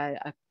sending like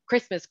a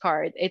Christmas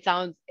card, it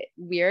sounds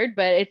weird,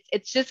 but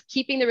it's just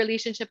keeping the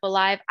relationship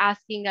alive,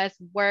 asking us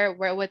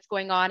what's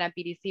going on at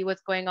BDC,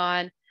 what's going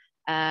on,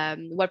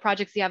 what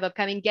projects you have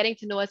upcoming, getting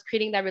to know us,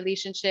 creating that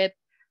relationship,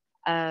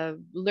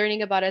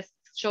 learning about us,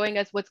 showing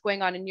us what's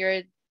going on in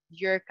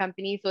your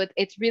company. So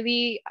it's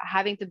really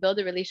having to build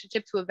a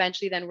relationship to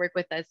eventually then work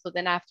with us. So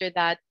then after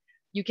that,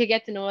 you can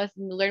get to know us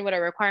and learn what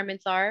our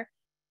requirements are,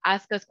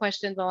 ask us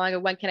questions along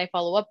when can I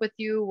follow up with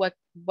you? What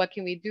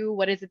can we do?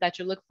 What is it that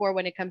you look for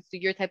when it comes to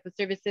your type of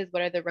services?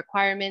 What are the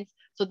requirements?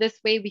 So this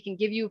way we can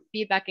give you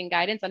feedback and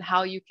guidance on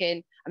how you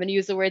can, I'm going to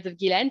use the words of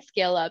Guylaine,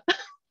 scale up.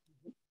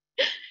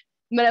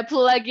 I'm going to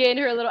plug in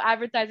her little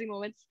advertising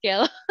moment,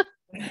 scale.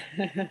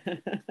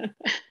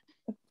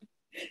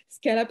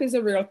 Scale up is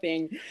a real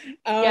thing.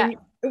 Yeah.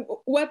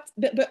 What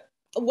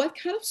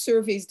kind of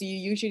surveys do you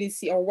usually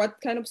see, or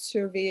what kind of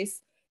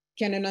surveys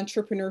can an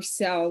entrepreneur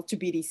sell to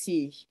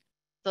BDC?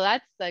 So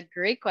that's a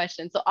great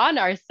question. So on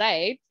our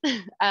site,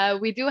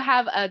 we do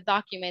have a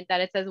document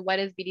that it says, what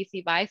does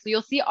BDC buy? So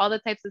you'll see all the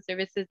types of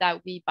services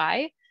that we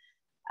buy.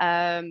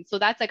 So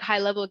that's like high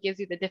level, gives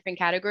you the different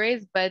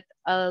categories. But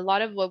a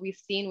lot of what we've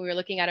seen when we were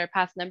looking at our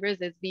past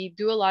numbers is we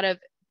do a lot of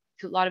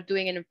to a lot of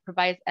doing and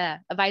provides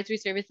advisory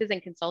services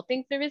and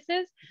consulting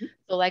services.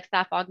 So like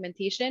staff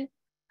augmentation.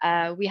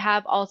 We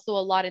have also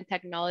a lot in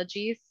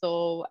technology.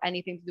 So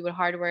anything to do with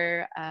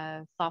hardware,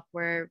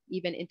 software,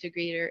 even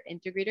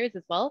integrators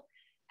as well.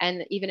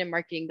 And even in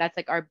marketing, that's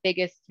like our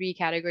biggest 3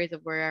 categories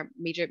of where our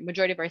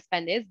majority of our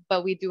spend is.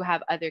 But we do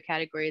have other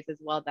categories as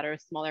well that are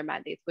smaller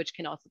mandates, which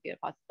can also be a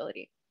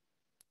possibility.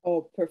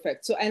 Oh,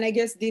 perfect. So, and I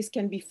guess this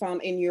can be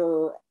found in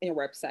your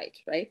website,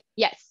 right?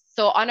 Yes.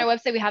 So on our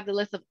website, we have the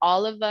list of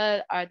all of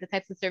the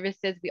types of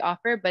services we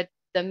offer, but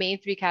the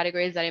main 3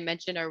 categories that I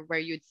mentioned are where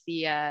you'd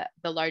see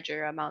the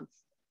larger amounts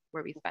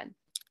where we spend.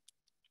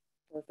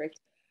 Perfect.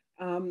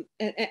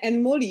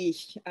 And Molly,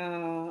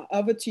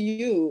 over to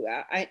you.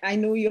 I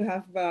know you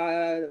have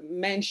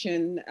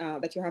mentioned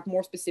that you have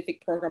more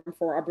specific program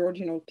for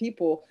Aboriginal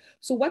people.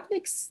 So what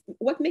makes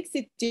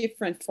it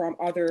different from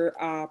other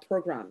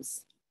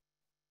programs?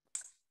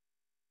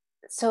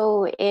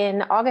 So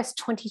in August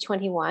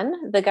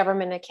 2021, the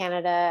Government of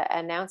Canada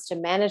announced a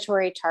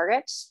mandatory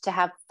target to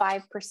have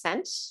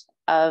 5%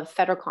 of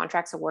federal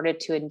contracts awarded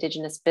to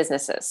Indigenous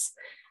businesses.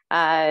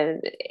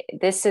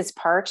 This is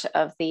part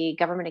of the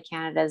Government of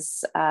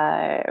Canada's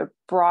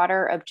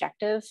broader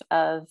objective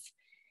of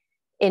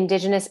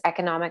Indigenous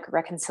economic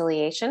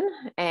reconciliation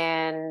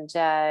and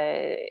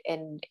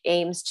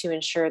aims to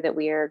ensure that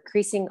we are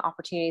increasing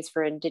opportunities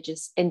for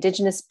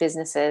Indigenous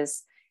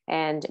businesses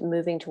and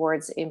moving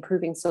towards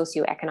improving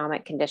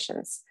socioeconomic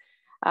conditions.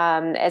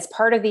 As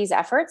part of these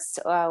efforts,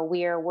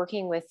 we are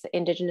working with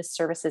Indigenous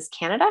Services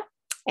Canada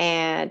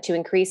and to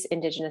increase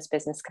Indigenous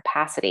business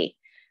capacity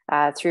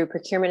through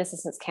Procurement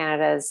Assistance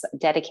Canada's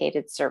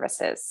dedicated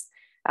services.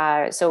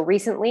 So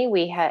recently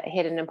we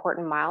hit an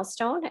important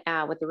milestone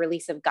with the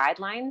release of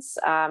guidelines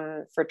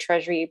for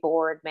Treasury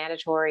Board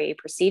mandatory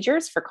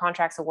procedures for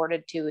contracts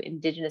awarded to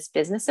Indigenous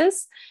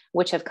businesses,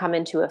 which have come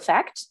into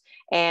effect.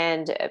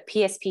 And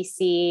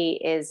PSPC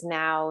is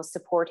now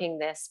supporting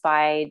this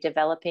by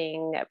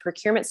developing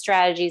procurement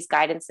strategies,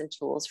 guidance, and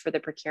tools for the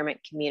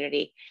procurement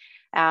community.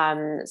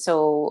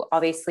 So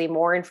obviously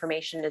more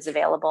information is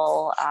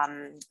available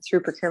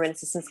through Procurement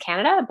Assistance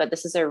Canada, but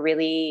this is a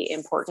really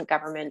important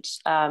government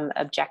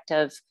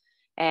objective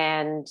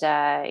and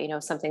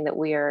something that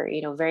we are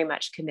very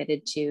much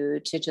committed to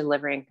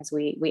delivering, because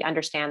we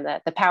understand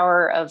the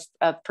power of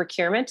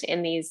procurement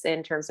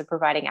in terms of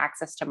providing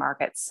access to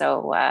markets.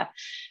 So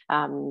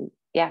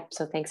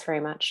so thanks very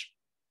much.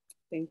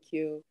 Thank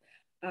you.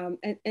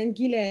 And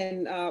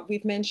Guylaine,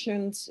 we've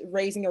mentioned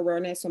raising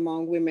awareness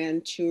among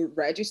women to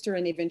register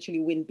and eventually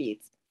win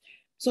bids.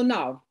 So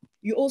now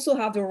you also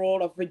have the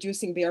role of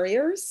reducing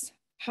barriers.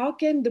 How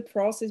can the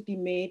process be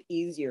made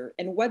easier,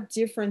 and what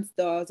difference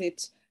does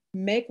it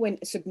make when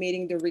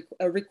submitting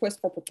a request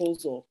for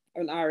proposal,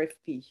 an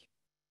RFP?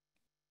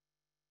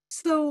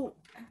 So,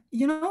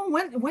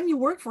 when you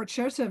work for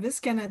Shared Service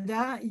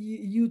Canada,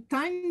 you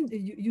tend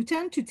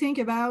to think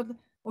about,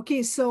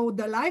 okay, so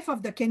the life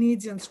of the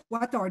Canadians,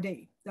 what are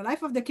they? The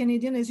life of the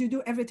Canadian is you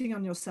do everything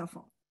on your cell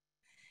phone.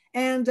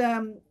 And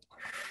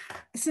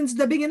since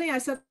the beginning, I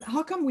said,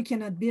 how come we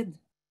cannot bid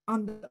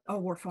on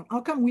our phone?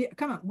 How come we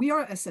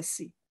are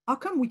SSC. How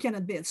come we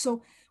cannot bid?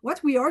 So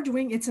what we are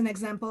doing, it's an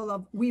example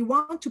of, we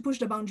want to push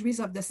the boundaries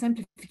of the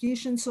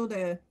simplification so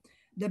the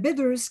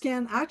bidders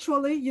can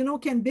actually,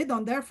 can bid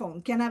on their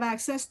phone, can have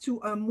access to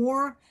a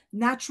more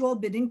natural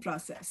bidding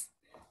process.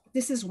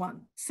 This is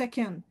one.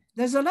 Second,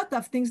 there's a lot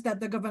of things that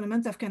the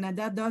Government of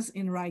Canada does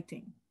in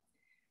writing.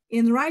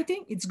 In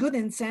writing, it's good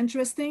and it's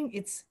interesting.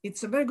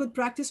 It's a very good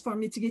practice for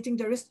mitigating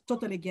the risk,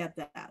 totally get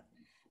that.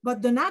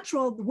 But the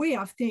natural way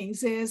of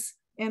things is,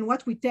 and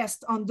what we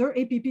test under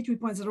APP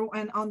 3.0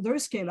 and under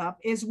Scale Up,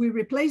 is we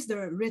replace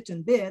the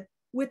written bid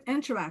with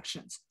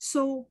interactions.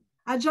 So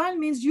Agile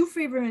means you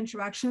favor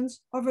interactions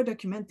over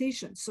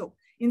documentation. So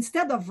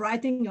instead of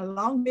writing a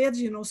long bid,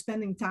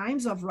 spending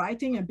times of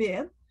writing a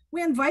bid,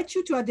 we invite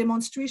you to a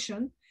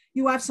demonstration.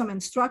 You have some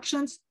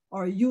instructions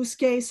or use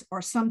case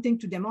or something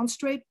to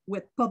demonstrate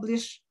with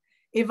published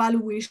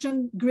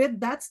evaluation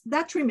grid.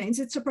 That remains,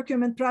 it's a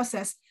procurement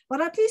process,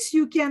 but at least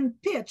you can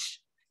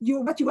pitch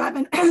what you have,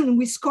 and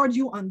we scored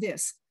you on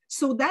this.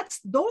 So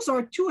those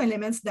are 2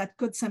 elements that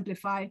could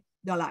simplify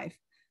the life.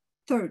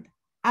 Third,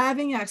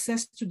 having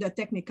access to the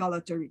technical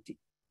authority.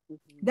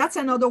 That's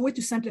another way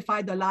to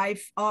simplify the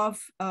life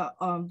of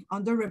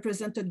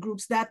underrepresented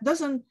groups that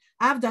doesn't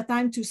have the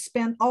time to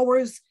spend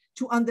hours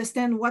to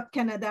understand what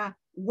Canada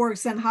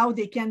works and how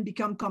they can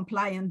become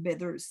compliant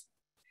bidders.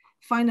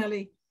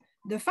 Finally,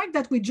 the fact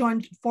that we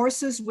joined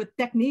forces with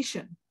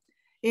Technician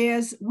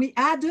is we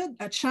added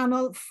a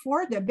channel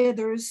for the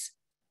bidders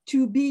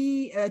to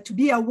be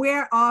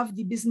aware of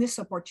the business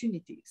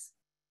opportunities.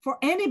 For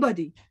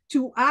anybody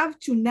to have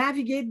to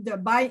navigate the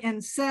buy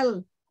and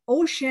sell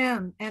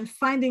ocean and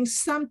finding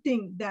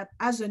something that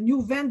as a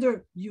new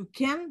vendor you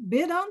can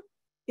bid on,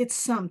 it's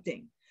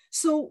something.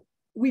 So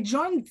we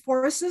joined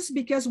forces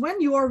because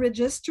when you are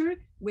registered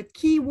with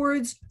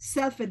keywords,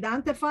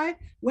 self-identify,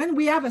 when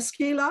we have a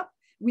scale up,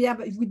 we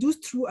do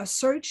through a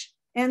search,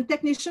 and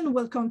technician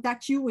will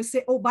contact you, will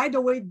say, oh, by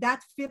the way,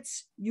 that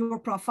fits your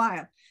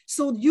profile.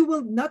 So you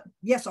will not,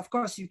 yes, of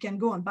course, you can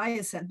go and buy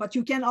a set, but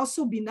you can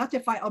also be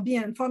notified or be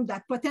informed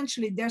that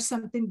potentially there's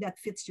something that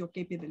fits your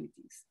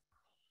capabilities.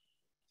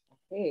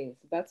 Okay,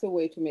 so that's a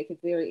way to make it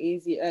very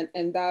easy.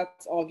 And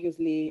that's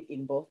obviously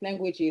in both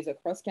languages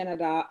across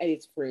Canada, and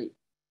it's free.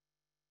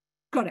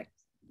 Correct.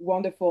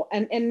 Wonderful.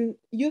 And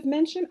you've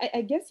mentioned,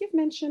 I guess you've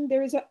mentioned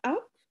there is an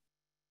app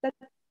that,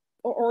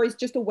 or it's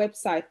just a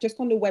website, just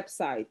on the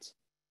website.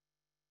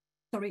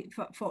 Sorry,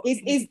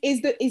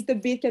 is the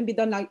bid can be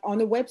done like on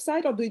a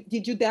website, or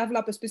did you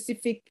develop a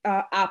specific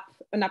app,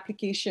 an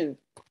application?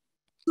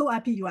 So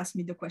happy you asked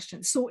me the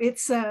question. So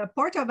it's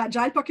part of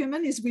Agile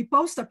Procurement is we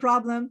post a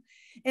problem.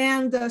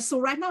 And so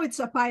right now it's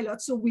a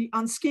pilot. So we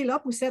on Scale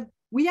Up, we said,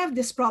 we have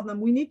this problem.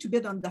 We need to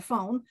bid on the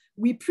phone.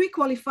 We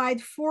pre-qualified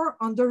 4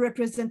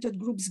 underrepresented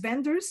groups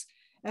vendors.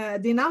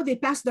 They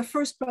passed the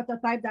first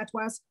prototype that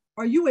was,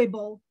 are you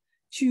able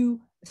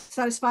to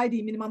satisfy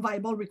the minimum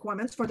viable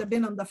requirements for the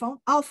bid on the phone?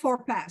 All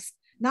 4 passed.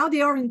 Now they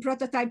are in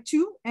prototype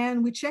 2,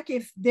 and we check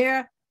if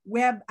their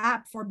web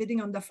app for bidding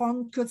on the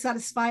phone could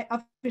satisfy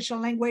official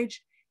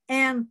language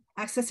and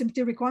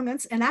accessibility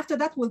requirements. And after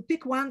that, we'll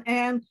pick one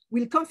and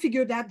we'll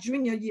configure that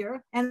during a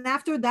year. And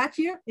after that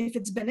year, if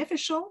it's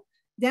beneficial,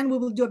 then we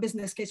will do a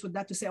business case with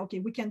that to say, okay,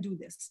 we can do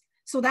this.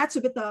 So that's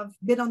a bit of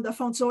bid on the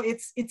phone. So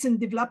it's in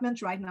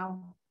development right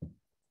now.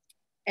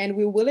 And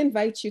we will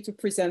invite you to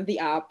present the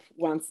app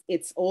once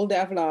it's all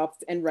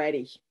developed and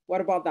ready.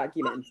 What about that,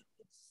 Guylaine?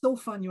 It's so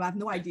fun. You have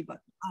no idea, but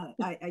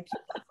I keep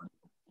that fun.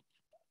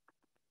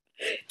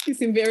 You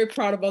seem very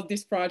proud about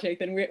this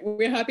project, and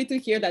we're happy to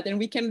hear that. And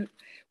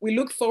we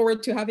look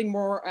forward to having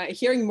more,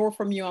 hearing more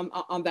from you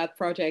on that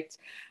project.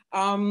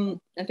 And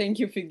thank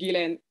you for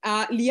Guylaine.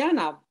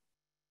 Liana,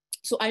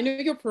 so I know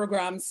your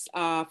programs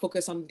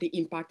focus on the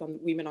impact on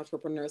women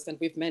entrepreneurs, and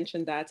we've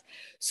mentioned that.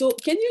 So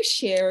can you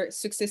share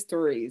success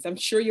stories? I'm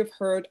sure you've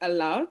heard a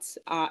lot,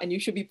 and you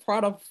should be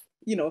proud of,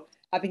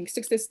 having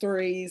success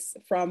stories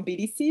from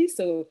BDC.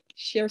 So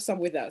share some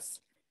with us.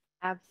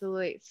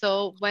 Absolutely.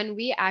 So when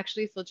we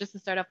actually, so just to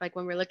start off, like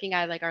when we're looking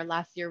at like our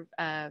last year,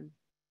 the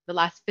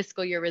last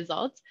fiscal year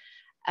results,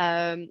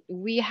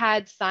 we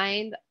had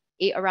signed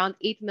around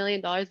 $8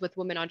 million with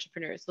women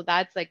entrepreneurs. So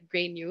that's like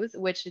great news,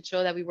 which should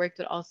show that we worked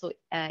with also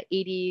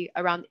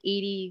around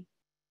 80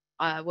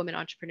 women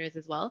entrepreneurs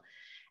as well.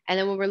 And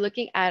then when we're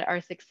looking at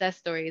our success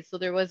stories, so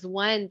there was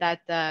one that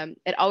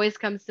it always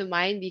comes to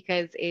mind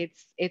because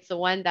it's the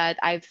one that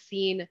I've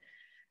seen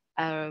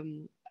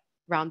around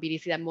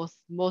BDC that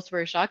most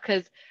were shocked,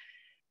 because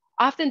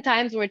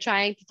oftentimes when we're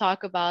trying to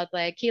talk about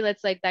like, okay,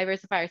 let's like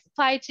diversify our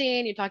supply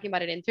chain, you're talking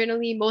about it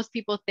internally, most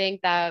people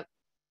think that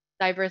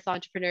diverse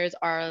entrepreneurs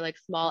are like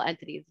small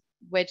entities,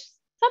 which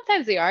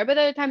sometimes they are, but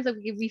other times like,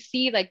 we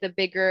see like the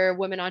bigger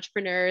women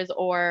entrepreneurs,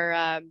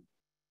 or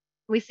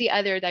we see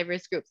other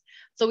diverse groups.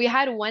 So we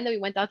had one that we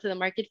went out to the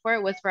market for.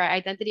 It was for our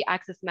identity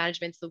access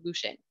management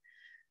solution.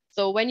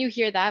 So when you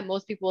hear that,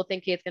 most people will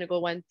think, okay, it's going to go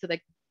to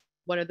like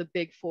one of the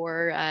big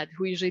 4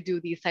 who usually do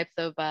these types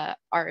of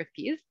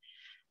RFPs.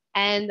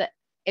 And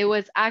it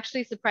was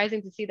actually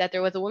surprising to see that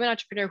there was a woman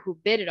entrepreneur who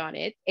bidded on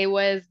it. It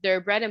was their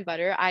bread and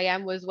butter.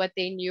 IAM was what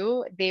they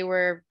knew. They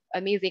were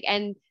amazing.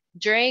 And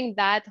during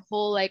that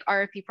whole like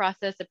RFP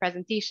process, the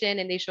presentation,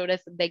 and they showed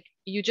us, like,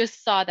 you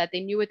just saw that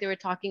they knew what they were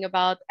talking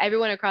about.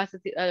 Everyone across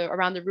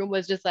around the room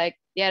was just like,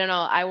 yeah, no,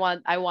 I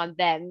want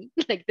them.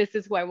 Like, this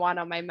is who I want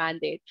on my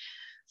mandate.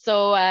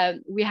 So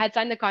we had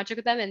signed the contract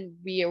with them, and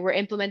we were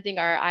implementing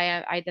our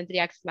identity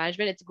access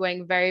management. It's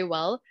going very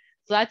well.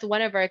 So that's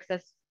one of our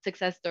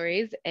success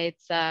stories.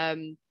 It's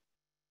going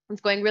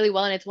really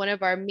well, and it's one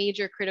of our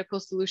major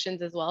critical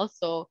solutions as well.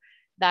 So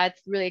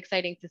that's really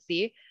exciting to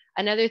see.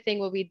 Another thing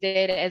what we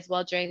did as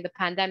well during the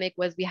pandemic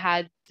was we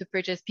had to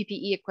purchase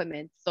PPE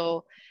equipment.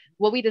 So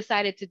what we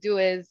decided to do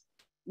is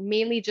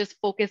mainly just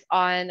focus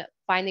on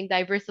finding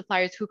diverse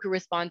suppliers who could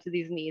respond to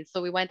these needs.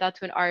 So we went out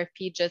to an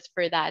RFP just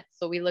for that.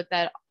 So we looked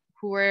at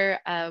who were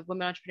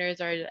women entrepreneurs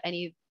or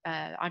any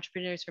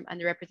entrepreneurs from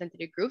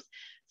underrepresented groups.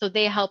 So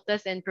they helped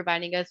us in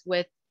providing us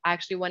with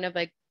actually one of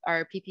like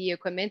our PPE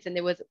equipment. And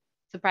it was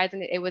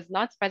surprising. It was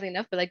not surprising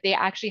enough, but like they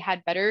actually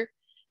had better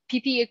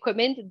PPE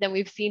equipment than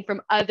we've seen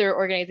from other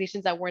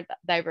organizations that weren't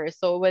diverse.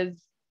 So it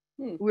was,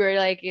 we were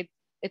like,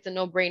 it's a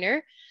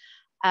no-brainer.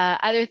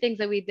 Other things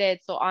that we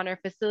did, so on our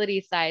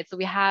facility side, so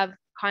we have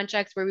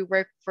contracts where we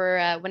work for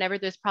whenever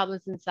there's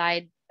problems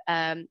inside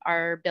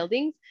our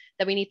buildings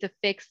that we need to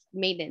fix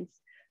maintenance.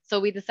 So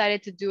we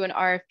decided to do an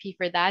RFP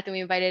for that, and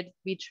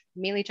we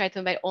mainly tried to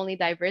invite only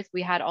diverse.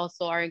 We had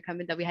also our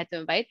incumbent that we had to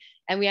invite,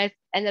 and we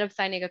ended up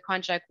signing a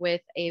contract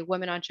with a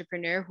woman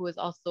entrepreneur who was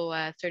also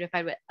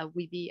certified with a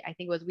WEB, I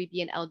think it was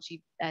WEB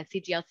and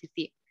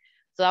CGLCC.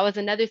 So that was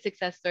another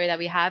success story that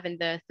we have, and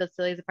the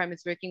facilities department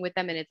is working with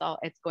them, and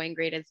it's going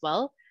great as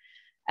well.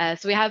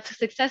 So we have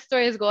success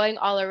stories going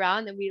all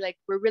around, and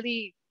we're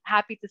really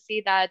happy to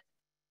see that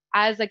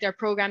as like our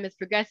program is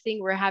progressing,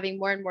 we're having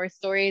more and more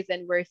stories,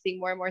 and we're seeing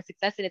more and more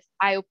success, and it's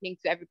eye-opening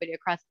to everybody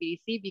across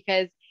BDC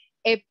because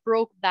it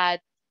broke that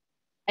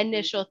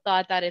initial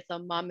thought that it's a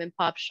mom and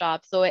pop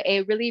shop. So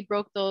it really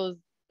broke those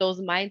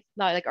minds,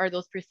 not like, or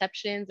those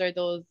perceptions, or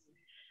those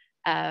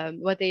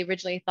what they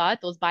originally thought,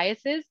 those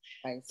biases.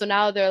 Right. So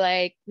now they're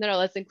like, no,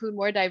 let's include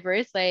more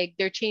diverse. Like,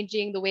 they're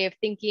changing the way of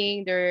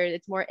thinking.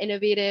 It's more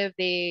innovative.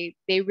 They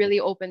really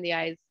open the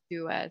eyes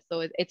to us.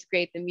 So it's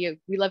great, and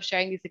we love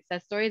sharing these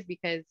success stories,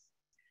 because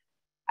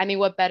I mean,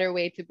 what better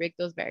way to break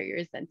those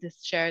barriers than to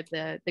share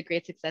the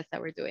great success that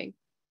we're doing.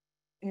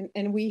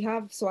 And we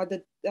have, so at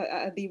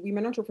the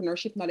Women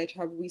Entrepreneurship Knowledge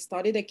Hub, we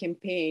started a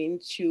campaign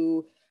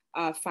to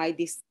fight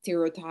these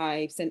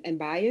stereotypes and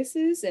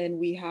biases. And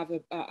we have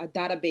a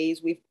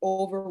database with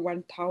over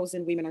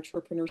 1,000 women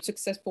entrepreneurs,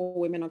 successful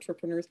women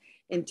entrepreneurs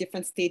in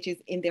different stages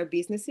in their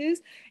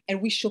businesses.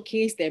 And we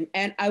showcase them.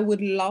 And I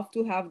would love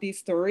to have these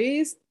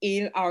stories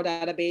in our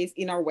database,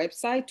 in our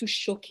website, to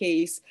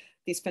showcase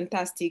these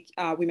fantastic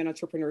women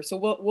entrepreneurs.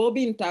 So we'll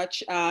be in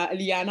touch,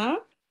 Liana,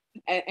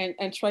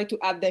 and try to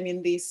add them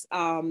in this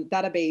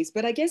database.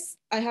 But I guess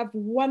I have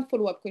one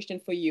follow-up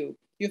question for you.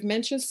 You've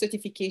mentioned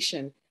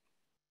certification.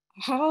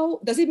 How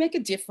does it make a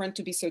difference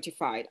to be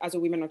certified as a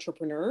women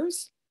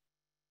entrepreneurs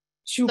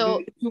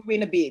to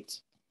win a bid?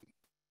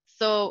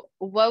 So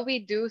what we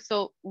do,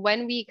 so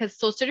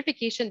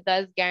certification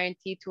does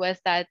guarantee to us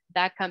that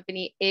that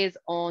company is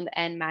owned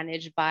and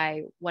managed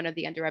by one of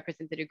the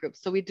underrepresented groups.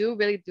 So we do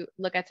really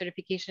look at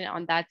certification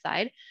on that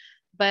side.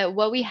 But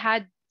what we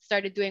had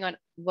started doing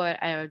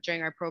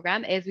during our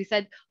program is we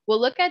said, we'll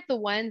look at the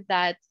ones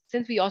that,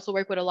 since we also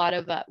work with a lot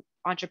of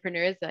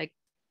entrepreneurs, like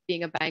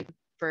being a bank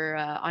for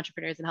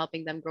entrepreneurs and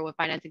helping them grow with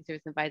financing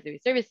service and advisory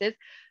services.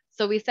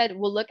 So we said,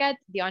 we'll look at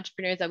the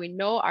entrepreneurs that we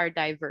know are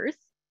diverse.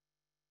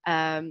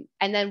 And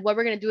then what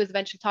we're going to do is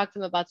eventually talk to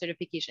them about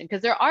certification,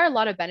 because there are a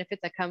lot of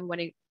benefits that come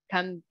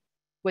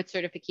with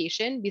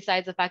certification,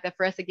 besides the fact that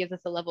for us, it gives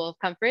us a level of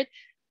comfort.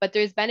 But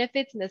there's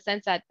benefits in the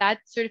sense that that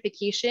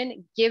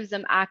certification gives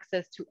them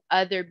access to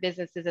other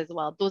businesses as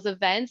well. Those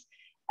events,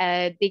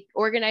 they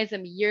organize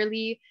them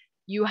yearly.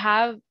 You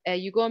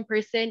go in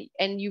person,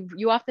 and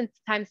you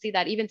oftentimes see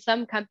that even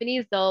some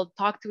companies, they'll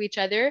talk to each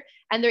other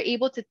and they're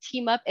able to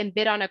team up and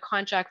bid on a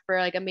contract for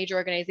like a major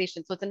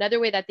organization. So it's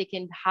another way that they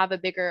can have a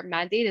bigger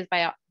mandate, is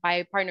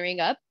by partnering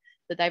up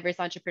the diverse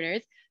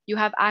entrepreneurs. You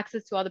have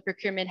access to all the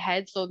procurement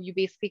heads. So you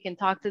basically can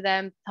talk to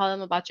them, tell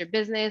them about your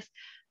business,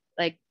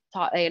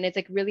 and it's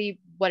like really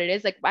what it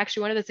is. Like,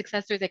 actually, one of the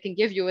success stories I can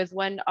give you is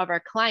one of our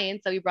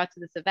clients that we brought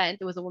to this event.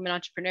 It was a woman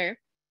entrepreneur.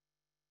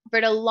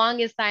 For the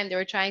longest time, they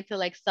were trying to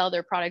like sell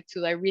their product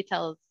to a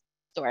retail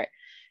store.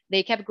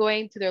 They kept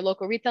going to their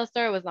local retail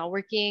store. It was not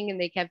working. And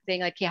they kept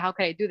saying like, hey, how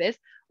can I do this?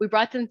 We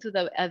brought them to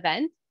the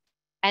event,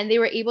 and they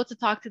were able to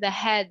talk to the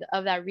head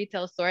of that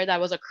retail store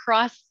that was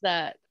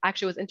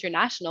actually was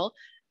international.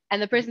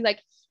 And the person's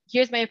like,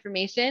 here's my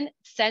information,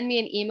 send me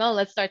an email,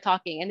 let's start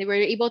talking. And they were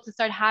able to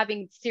start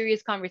having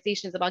serious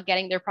conversations about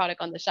getting their product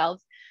on the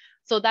shelves.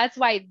 So that's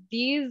why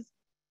getting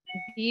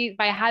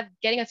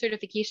a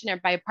certification or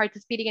by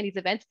participating in these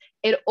events,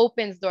 it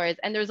opens doors.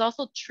 And there's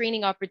also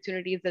training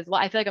opportunities as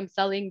well. I feel like I'm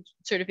selling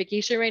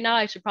certification right now.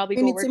 I should probably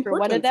go work for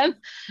one of them.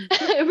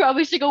 I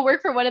probably should go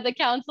work for one of the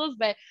councils,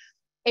 but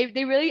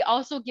they really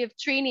also give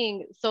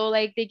training. So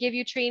like, they give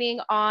you training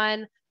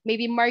on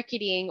maybe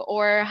marketing,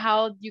 or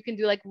how you can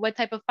do like what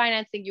type of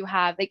financing you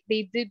have. Like,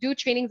 they do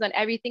trainings on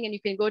everything, and you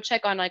can go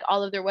check on like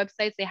all of their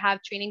websites. They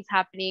have trainings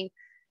happening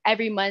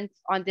every month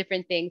on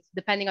different things,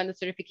 depending on the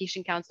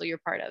certification council you're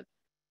part of.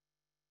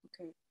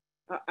 Okay.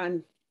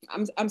 And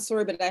I'm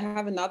sorry, but I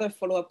have another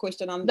follow-up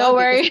question on that. Don't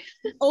worry.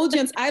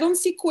 Audience, I don't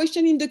see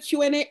question in the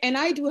Q&A, and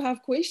I do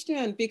have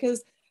question,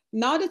 because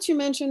now that you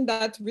mentioned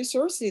that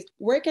resources,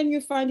 where can you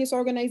find these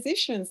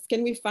organizations?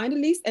 Can we find a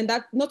list? And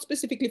that not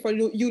specifically for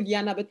you,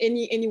 Liana, but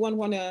anyone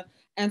want to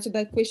answer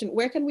that question?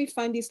 Where can we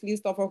find this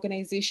list of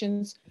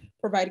organizations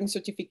providing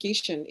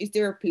certification? Is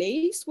there a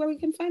place where we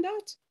can find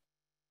out?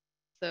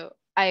 So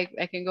I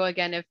can go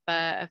again if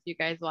you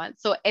guys want.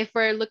 So if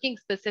we're looking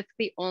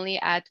specifically only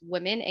at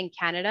women in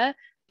Canada,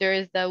 there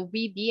is the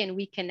WeBe and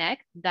WeConnect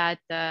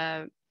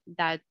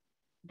that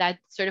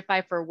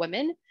certify for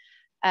women.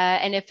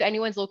 And if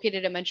anyone's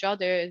located in Montreal,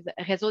 there's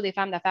Réseau des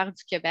Femmes d'Affaires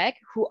du Québec,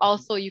 who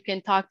also you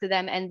can talk to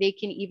them, and they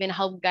can even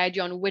help guide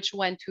you on which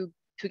one to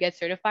get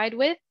certified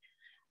with.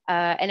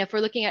 And if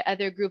we're looking at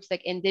other groups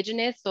like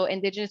Indigenous, so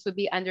Indigenous would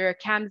be under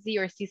CAMSI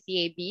or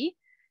CCAB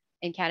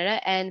in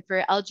Canada. And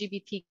for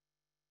LGBTQ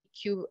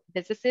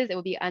businesses, it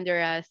will be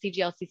under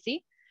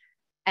CGLCC.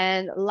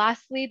 And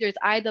lastly, there's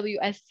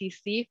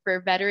IWSCC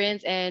for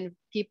veterans and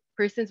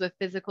persons with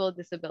physical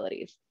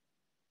disabilities.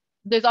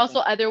 There's also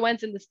other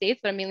ones in the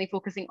States, but I'm mainly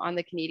focusing on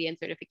the Canadian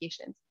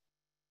certifications.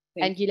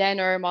 And Guylaine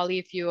or Molly,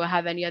 if you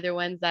have any other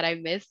ones that I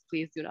missed,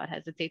 please do not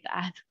hesitate to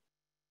add.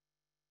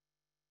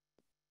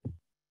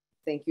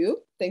 Thank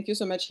you. Thank you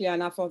so much,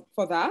 Liana, for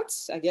that.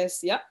 I guess,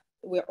 yeah,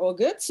 we're all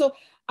good. So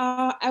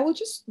I will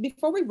just,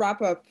 before we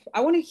wrap up, I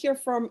want to hear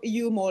from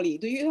you, Molly.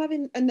 Do you have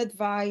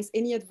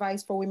any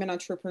advice for women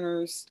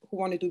entrepreneurs who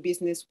want to do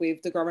business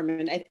with the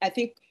government? I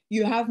think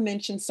you have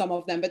mentioned some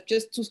of them, but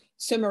just to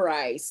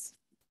summarize,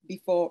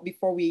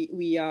 before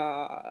we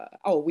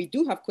oh, we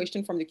do have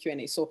question from the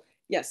Q&A. So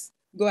yes,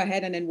 go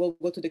ahead and then we'll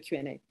go to the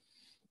Q&A.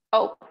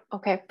 Oh,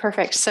 okay,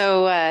 perfect.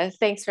 So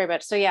thanks very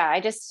much. So yeah,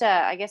 I guess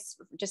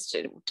just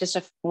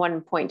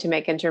one point to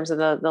make in terms of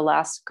the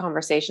last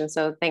conversation.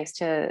 So thanks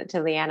to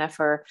Leanna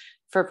for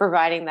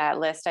providing that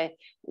list.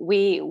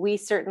 We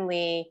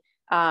certainly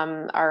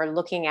are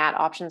looking at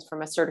options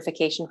from a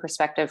certification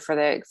perspective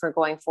for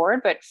going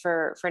forward, but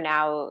for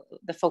now,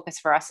 the focus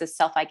for us is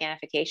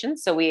self-identification.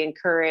 So we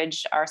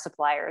encourage our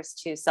suppliers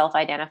to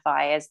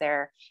self-identify as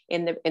they're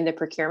in the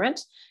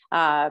procurement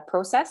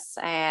process,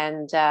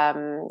 and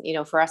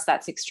for us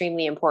that's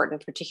extremely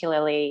important,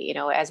 particularly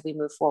as we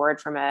move forward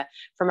from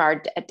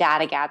our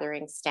data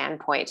gathering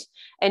standpoint.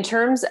 In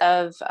terms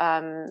of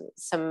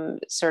some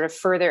sort of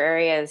further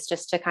areas,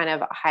 just to kind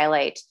of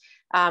highlight.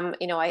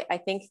 I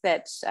think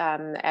that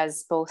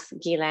as both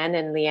Guylaine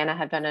and Leanna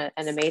have done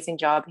an amazing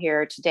job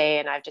here today,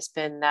 and I've just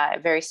been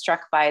very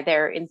struck by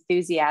their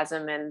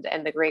enthusiasm and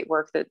the great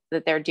work that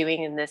they're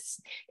doing in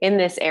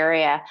this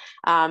area.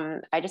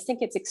 I just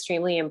think it's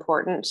extremely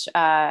important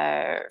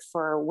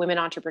for women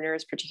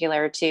entrepreneurs, in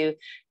particular, to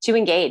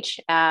engage.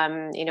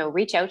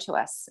 Reach out to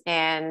us,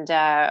 and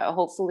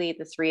hopefully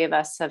the three of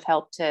us have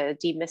helped to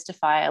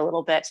demystify a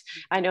little bit.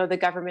 I know the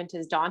government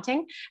is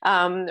daunting.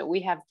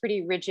 We have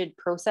pretty rigid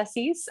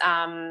processes. It's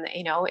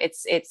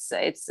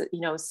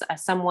a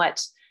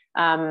somewhat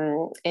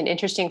an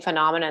interesting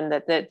phenomenon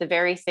that the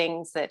very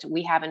things that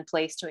we have in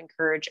place to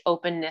encourage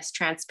openness,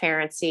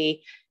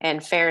 transparency,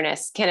 and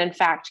fairness can in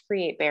fact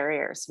create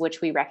barriers,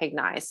 which we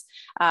recognize.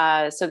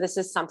 So this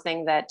is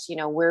something that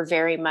we're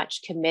very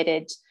much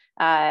committed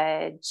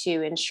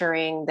to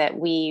ensuring that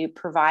we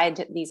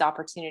provide these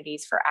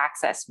opportunities for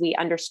access. We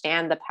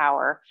understand the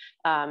power,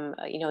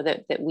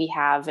 that we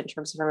have in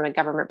terms of from a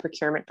government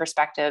procurement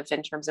perspective,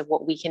 in terms of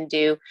what we can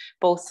do,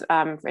 both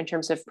in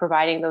terms of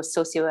providing those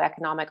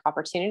socioeconomic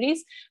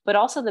opportunities, but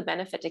also the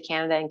benefit to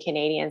Canada and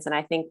Canadians. And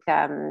I think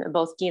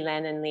both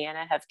Guylaine and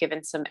Leanna have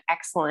given some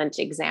excellent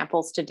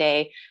examples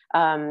today,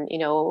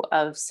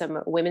 of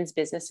some women's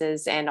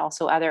businesses and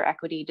also other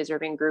equity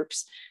deserving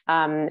groups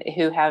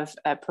who have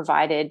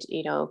provided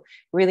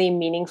really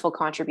meaningful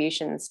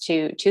contributions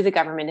to the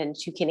government and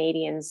to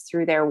Canadians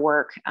through their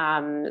work.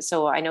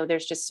 So I know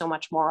there's just so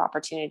much more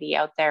opportunity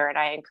out there, and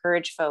I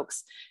encourage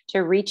folks to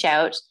reach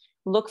out,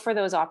 look for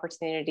those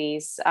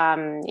opportunities.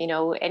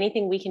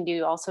 Anything we can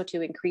do also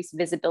to increase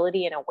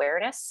visibility and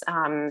awareness.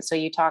 So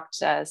you talked,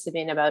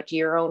 Sabine, about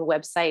your own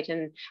website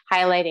and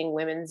highlighting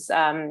women's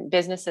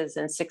businesses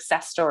and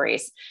success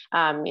stories.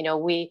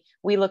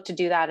 We look to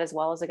do that as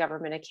well as the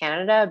government of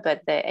Canada,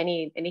 but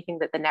anything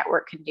that the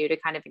network can do to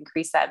kind of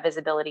increase that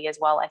visibility as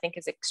well, I think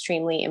is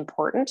extremely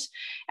important.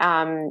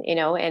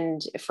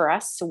 And for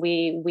us,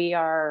 we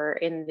are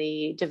in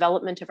the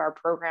development of our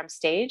program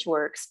stage.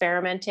 We're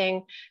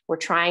experimenting, we're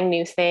trying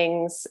new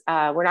things.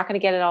 We're not going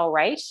to get it all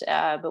right,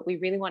 but we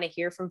really want to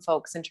hear from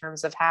folks in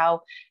terms of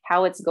how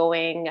it's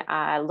going,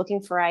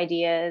 looking for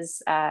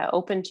ideas,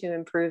 open to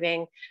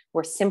improving.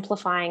 We're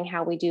simplifying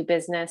how we do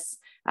business.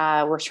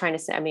 We're trying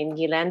to,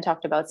 Guylaine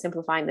talked about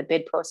simplifying the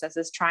bid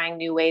processes, trying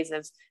new ways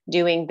of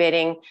doing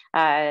bidding.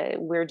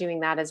 We're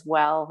doing that as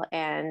well.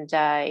 And,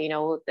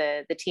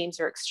 the teams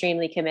are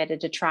extremely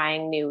committed to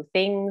trying new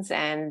things,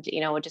 and,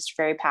 just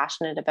very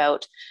passionate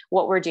about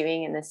what we're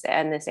doing in this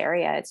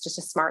area. It's just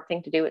a smart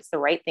thing to do. It's the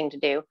right thing to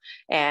do.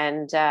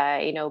 And,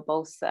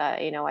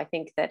 I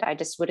think that I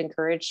just would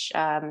encourage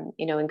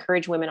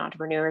women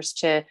entrepreneurs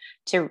to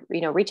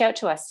reach out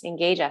to us,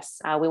 engage us.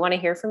 We want to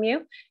hear from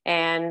you.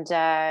 And,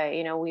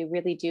 we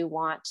really do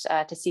want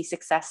to see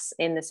success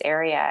in this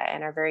area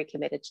and are very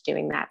committed to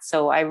doing that.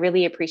 So I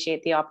really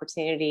appreciate the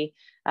opportunity,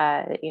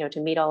 to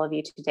meet all of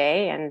you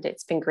today. And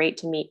it's been great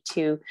to meet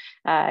two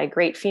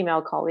great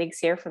female colleagues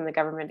here from the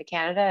Government of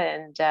Canada,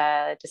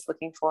 and just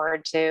looking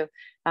forward to,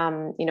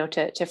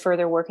 to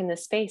further work in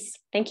this space.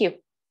 Thank you.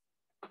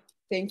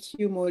 Thank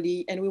you,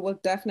 Molly. And we will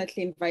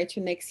definitely invite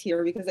you next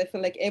year, because I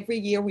feel like every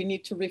year we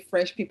need to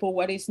refresh people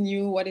what is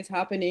new, what is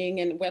happening,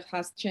 and what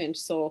has changed.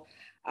 So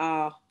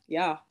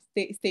yeah,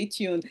 stay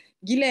tuned.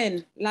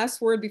 Guylaine,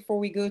 last word before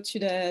we go to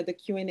the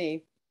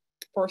Q&A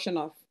portion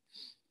of.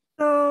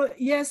 So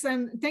yes,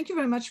 and thank you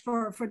very much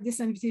for this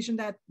invitation.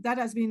 That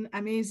has been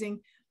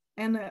amazing.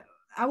 And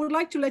I would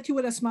like to let you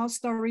with a small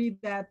story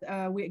that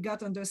we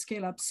got on the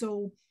scale up.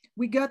 So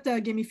we got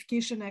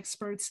gamification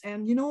experts,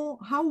 and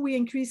how we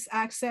increase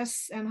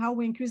access and how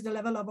we increase the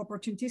level of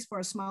opportunities for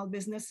a small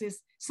business is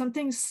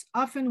something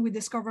often we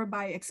discover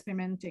by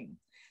experimenting.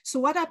 So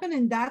what happened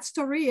in that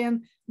story,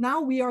 and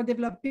now we are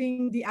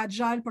developing the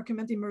agile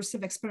procurement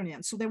immersive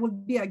experience. So there will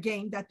be a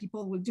game that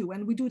people will do,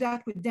 and we do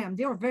that with them.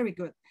 They are very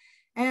good.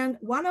 And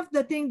one of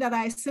the things that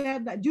I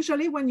said, that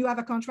usually when you have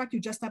a contract,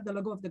 you just have the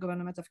logo of the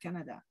Government of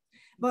Canada.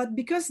 But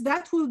because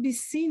that will be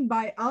seen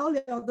by all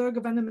the other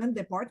government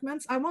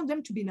departments, I want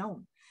them to be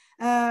known.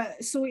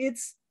 So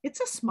it's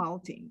a small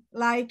thing,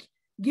 like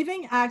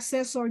giving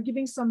access or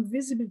giving some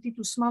visibility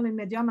to small and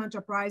medium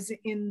enterprise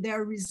in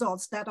their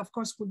results. That, of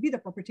course, would be the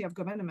property of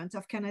Government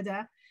of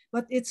Canada.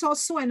 but it's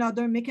also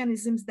another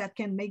mechanisms that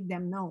can make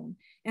them known.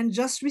 And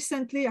just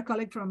recently, a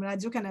colleague from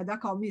Radio Canada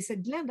called me and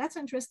said, Glenn, that's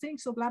interesting,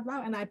 so blah,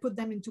 blah. And I put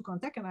them into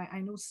contact, and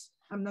I know,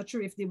 I'm not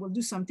sure if they will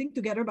do something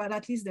together, but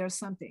at least there's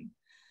something.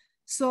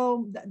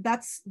 So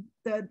that's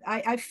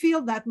I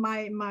feel that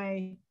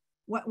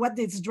what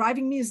is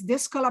driving me is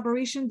this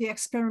collaboration, the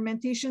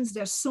experimentations.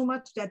 There's so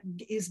much that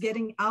is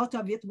getting out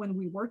of it when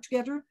we work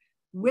together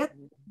with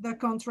the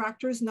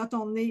contractors, not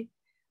only,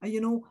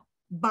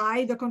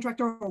 by the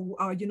contractor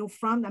or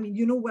from, I mean,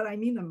 you know what I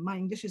mean? My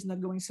English is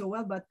not going so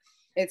well, but.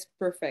 It's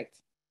perfect.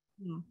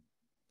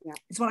 Yeah.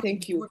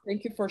 Thank you.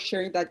 Thank you for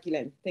sharing that,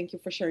 Guylaine. Thank you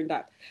for sharing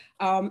that.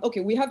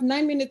 Okay, we have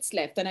 9 minutes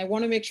left, and I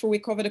want to make sure we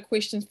cover the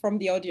questions from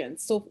the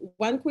audience. So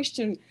one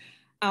question,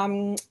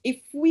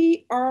 if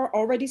we are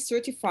already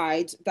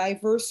certified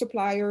diverse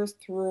suppliers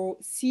through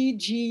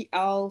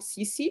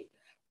CGLCC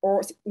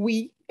or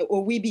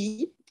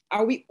WEBE,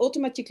 are we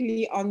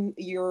automatically on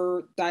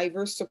your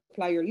diverse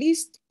supplier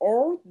list,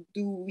 or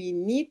do we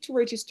need to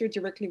register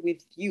directly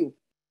with you?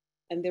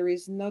 And there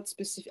is not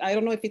specific, I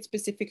don't know if it's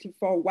specifically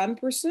for one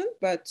person,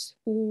 but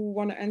who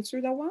want to answer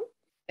that one?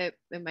 It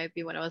might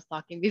be when I was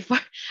talking before.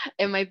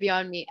 It might be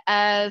on me.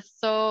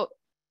 So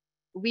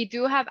we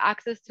do have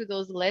access to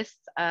those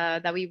lists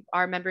that we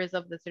are members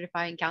of the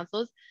certifying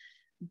councils,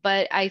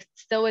 but I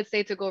still would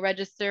say to go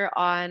register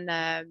on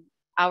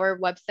our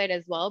website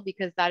as well,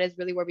 because that is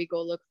really where we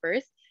go look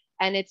first.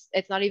 And it's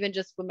not even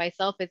just for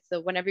myself, it's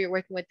whenever you're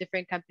working with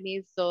different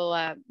companies.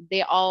 So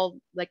they all,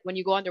 like when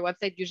you go on their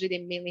website, usually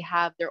they mainly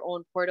have their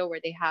own portal where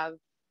they have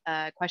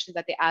questions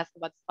that they ask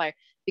about supplier,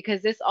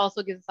 because this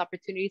also gives us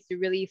opportunities to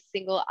really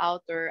single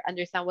out or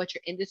understand what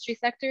your industry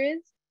sector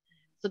is.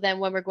 So then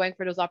when we're going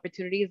for those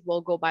opportunities,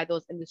 we'll go by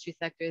those industry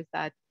sectors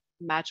that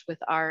match with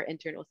our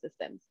internal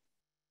systems.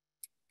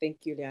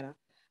 Thank you, Liana.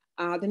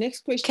 The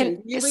next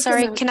question.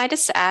 Can I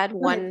just add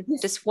one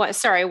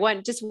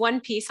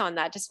piece on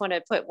that? Just want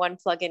to put one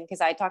plug in, because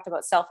I talked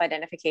about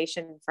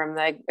self-identification from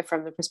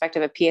the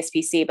perspective of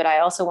PSPC, but I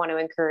also want to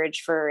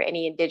encourage for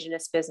any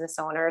Indigenous business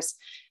owners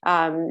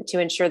to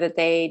ensure that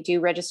they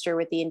do register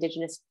with the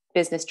Indigenous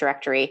Business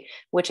Directory,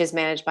 which is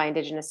managed by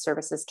Indigenous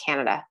Services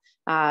Canada.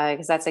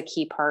 Because that's a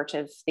key part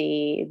of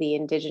the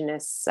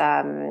Indigenous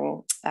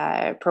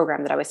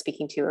program that I was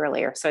speaking to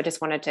earlier. So I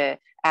just wanted to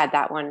add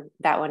that one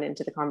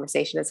into the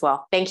conversation as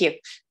well. Thank you.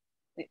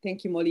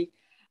 Thank you, Molly.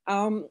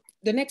 The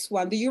next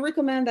one, do you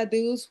recommend that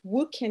those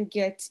who can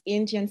get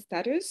Indian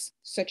status,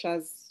 such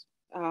as,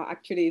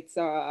 actually it's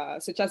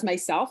such as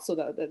myself, so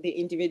the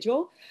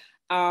individual,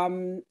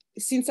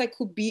 since I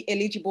could be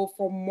eligible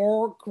for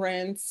more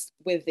grants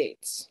with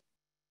it?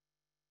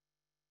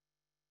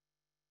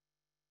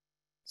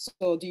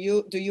 So do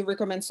you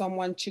recommend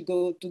someone to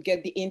go to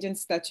get the Indian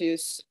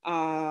status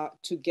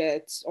to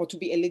get or to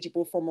be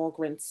eligible for more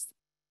grants?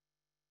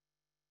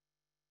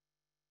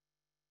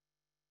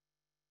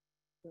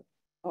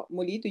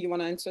 Molly, do you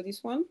want to answer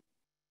this one?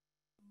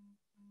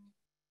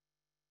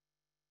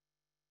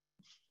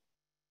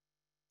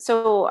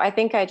 So I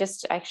think I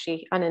just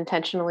actually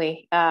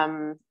unintentionally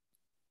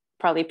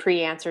probably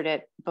pre-answered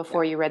it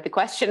before you read the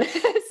question.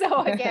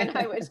 So again,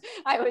 I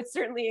would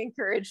certainly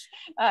encourage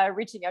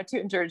reaching out to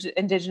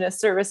Indigenous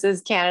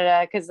Services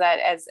Canada, because that,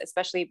 as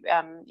especially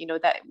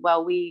that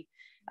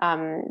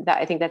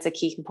I think that's a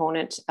key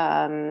component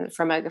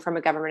from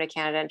a government of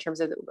Canada in terms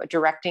of the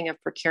directing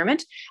of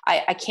procurement.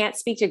 I can't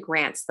speak to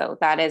grants though.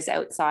 That is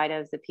outside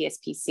of the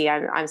PSPC.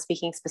 I'm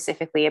speaking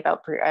specifically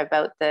about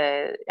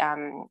the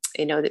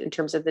in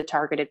terms of the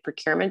targeted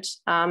procurement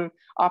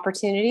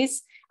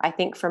opportunities. I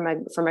think from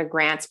a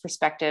grants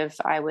perspective,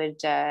 I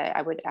would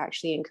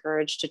actually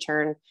encourage to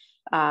turn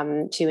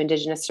to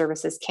Indigenous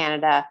Services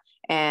Canada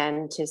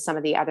and to some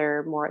of the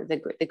other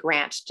the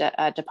grant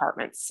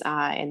departments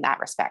in that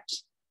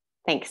respect.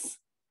 Thanks.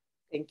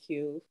 Thank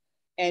you.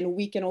 And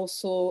we can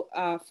also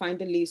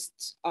find a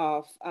list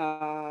of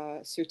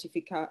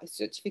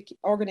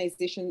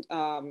organizations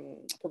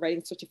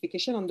providing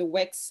certification on the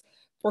WEKH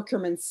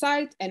procurement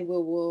site, and we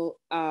will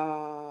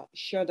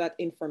share that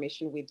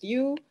information with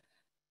you.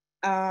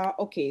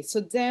 Okay,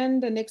 so then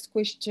the next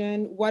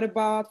question, what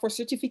about for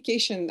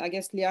certification? I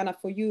guess, Liana,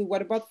 for you,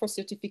 what about for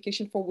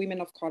certification for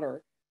women of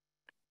color?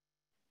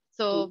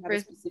 So for a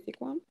specific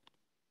one?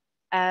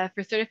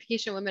 For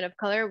certification women of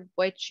color,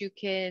 what you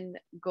can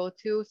go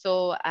to,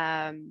 so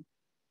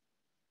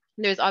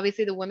there's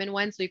obviously the women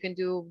one, so you can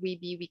do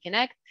We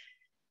Connect,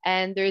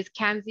 and there's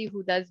CAMSI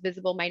who does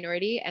visible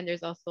minority, and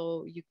there's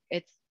also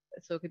it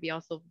could be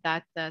also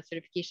that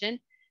certification.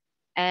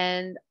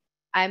 And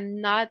I'm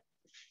not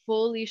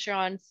fully sure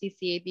on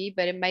CCAB,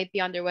 but it might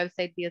be on their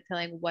website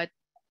detailing what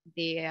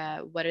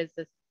is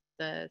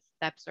the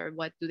steps, or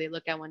what do they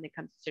look at when it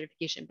comes to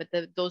certification. But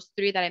those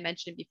three that I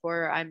mentioned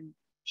before, I'm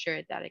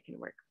sure that it can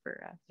work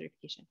for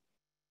certification.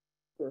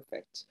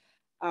 Perfect.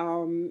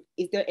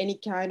 Is there any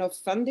kind of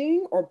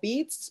funding or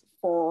bids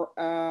for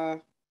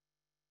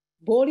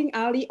bowling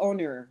alley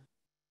owner?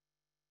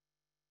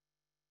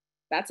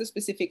 That's a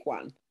specific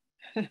one.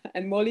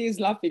 And Molly is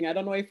laughing. I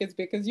don't know if it's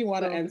because you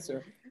want to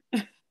answer.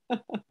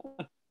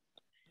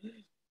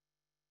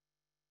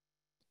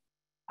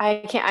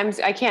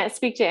 I can't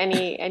speak to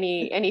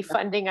any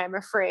funding, I'm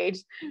afraid,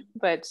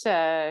 but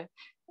yeah.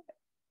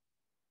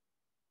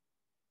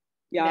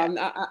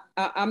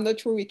 I'm not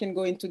sure we can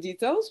go into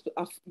details,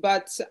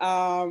 but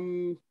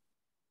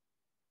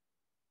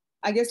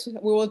I guess we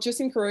will just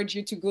encourage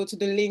you to go to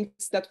the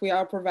links that we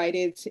are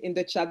provided in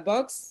the chat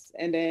box,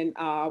 and then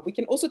we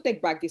can also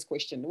take back this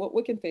question.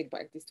 We can take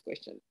back this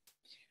question.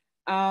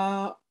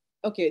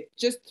 Okay,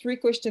 just 3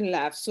 questions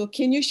left. So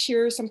can you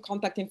share some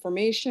contact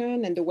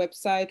information and the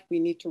website we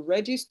need to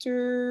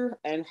register,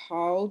 and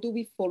how do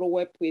we follow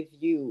up with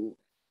you?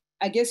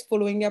 I guess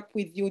following up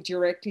with you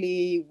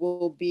directly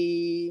will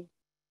be...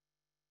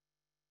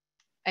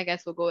 I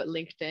guess we'll go with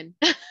LinkedIn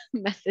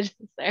messages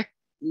there.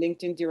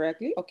 LinkedIn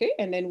directly, okay.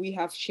 And then we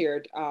have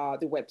shared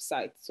the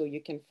website, so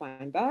you can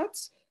find that.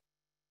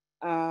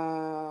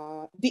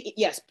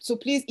 Yes, so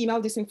please email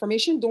this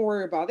information. Don't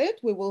worry about it.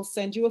 We will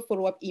send you a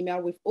follow-up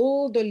email with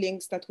all the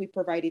links that we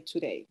provided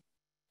today.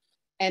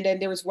 And then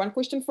there is one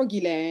question for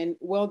Guylaine.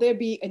 Will there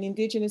be an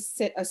Indigenous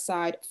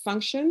set-aside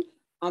function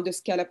on the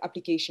Scale-Up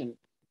application?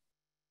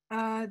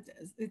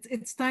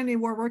 It's tiny.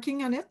 We're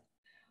working on it.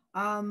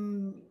 I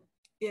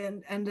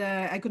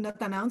could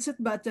not announce it,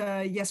 but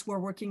yes, we're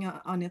working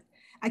on it.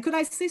 Could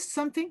I say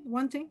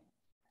one thing?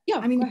 Yeah,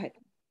 I mean, go ahead.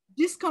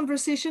 This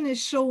conversation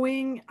is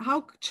showing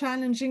how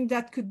challenging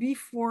that could be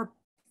for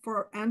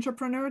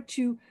entrepreneur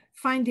to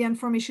find the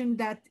information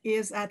that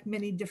is at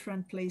many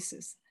different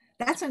places.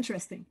 That's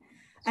interesting.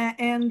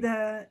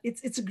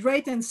 It's a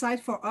great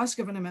insight for us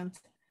government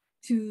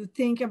to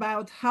think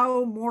about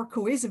how more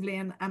cohesively,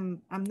 and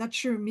I'm not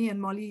sure me and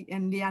Molly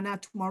and Liana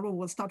tomorrow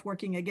will start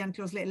working again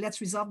closely.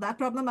 Let's resolve that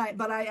problem.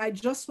 But I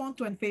just want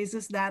to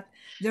emphasize that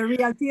the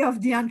reality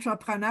of the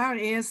entrepreneur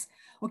is,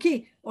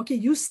 okay,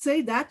 you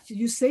say that,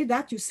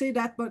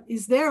 but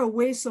is there a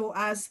way so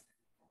as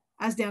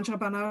the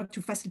entrepreneur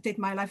to facilitate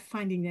my life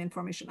finding the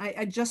information?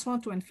 I just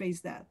want to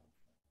emphasize that.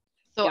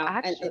 So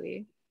yeah,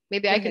 actually,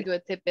 maybe I can do a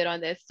tidbit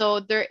on this. So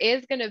there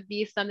is going to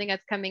be something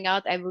that's coming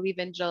out, I believe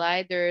in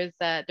July. They're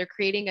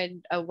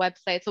creating a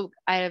website. So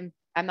I'm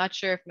not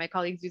sure if my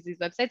colleagues use these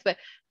websites, but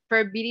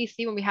for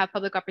BDC, when we have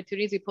public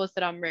opportunities, we post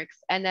it on Merx.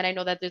 And then I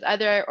know that there's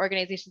other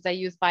organizations that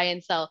use buy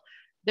and sell.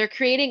 They're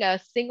creating a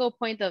single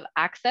point of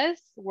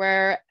access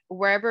where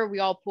wherever we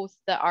all post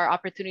our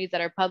opportunities that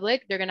are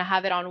public, they're going to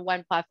have it on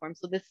one platform.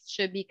 So this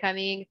should be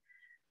coming.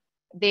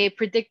 They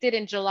predicted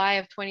in July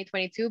of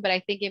 2022, but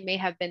I think it may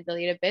have been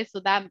delayed a bit. So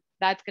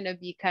that's going to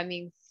be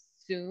coming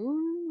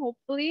soon,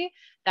 hopefully,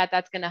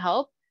 that's going to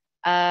help.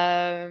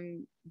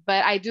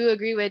 But I do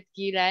agree with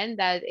Guylaine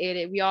that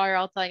we are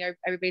all telling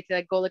everybody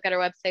to go look at our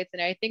websites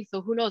and everything. So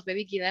who knows,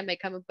 maybe Guylaine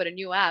might come and put a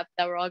new app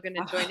that we're all going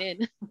to join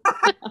in.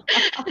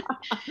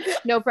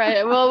 No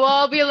pressure. We'll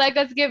all be like,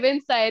 let's give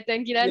insight,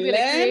 and Guylaine going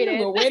to create it.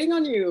 We're waiting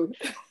on you.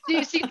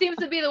 She seems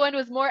to be the one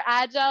who's more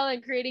agile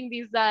in creating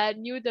these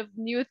new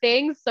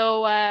things.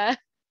 So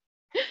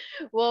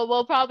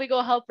we'll probably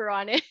go help her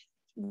on it.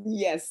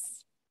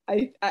 Yes,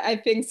 I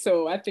think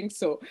so.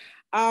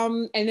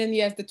 And then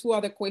yes, the 2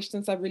 other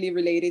questions are really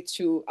related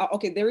to,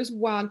 okay, there is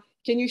one.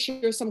 Can you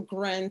share some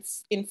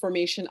grants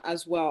information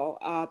as well?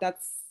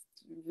 That's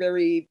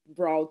very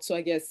broad. So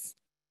I guess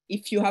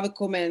if you have a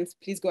comment,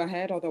 please go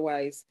ahead.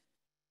 Otherwise,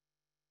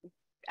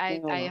 I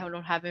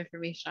don't have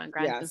information on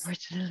grants,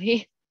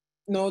 unfortunately.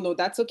 No,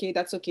 that's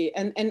okay.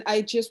 And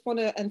I just want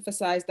to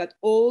emphasize that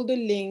all the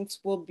links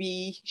will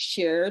be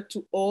shared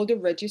to all the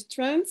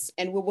registrants,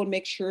 and we will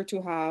make sure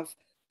to have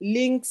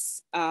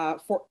links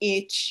for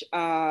each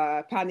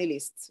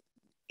panelist.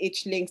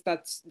 Each link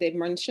that they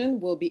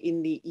mentioned will be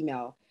in the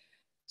email.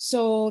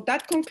 So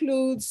that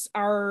concludes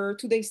our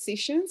today's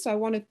session. So I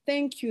want to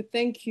thank you,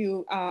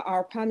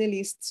 our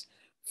panelists,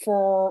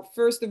 for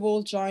first of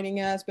all joining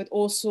us, but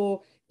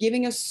also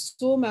giving us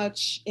so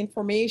much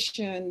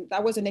information.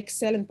 That was an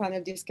excellent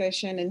panel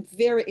discussion and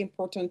very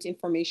important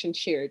information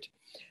shared.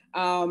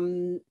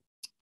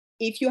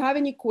 If you have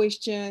any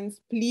questions,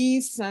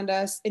 please send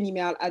us an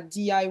email at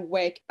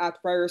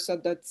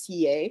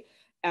diwek@ryerson.ca,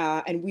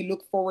 and we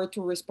look forward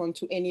to respond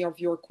to any of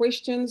your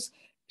questions.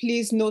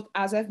 Please note,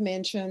 as I've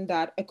mentioned,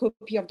 that a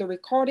copy of the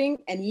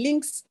recording and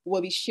links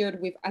will be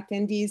shared with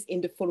attendees in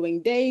the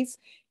following days.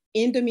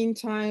 In the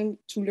meantime,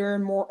 to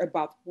learn more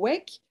about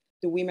WEKH,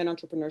 the Women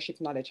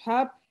Entrepreneurship Knowledge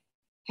Hub,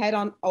 head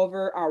on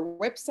over our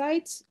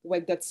website,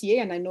 wekh.ca,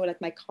 and I know that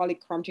my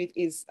colleague Kramjit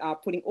is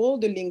putting all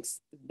the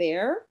links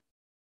there.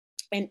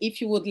 And if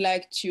you would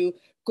like to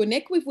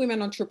connect with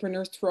women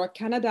entrepreneurs throughout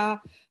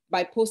Canada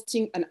by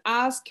posting an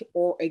ask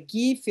or a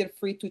give, feel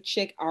free to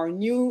check our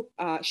new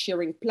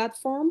sharing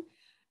platform.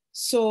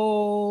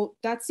 So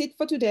that's it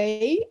for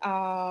today.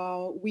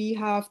 We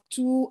have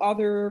 2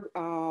 other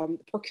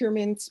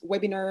procurement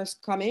webinars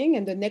coming,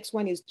 and the next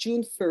one is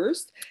June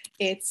 1st.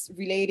 It's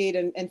related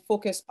and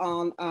focused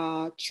on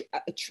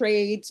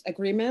trade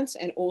agreements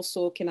and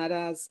also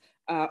Canada's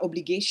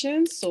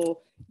obligations.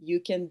 So you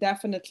can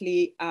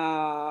definitely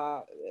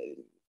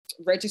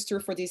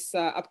register for this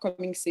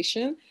upcoming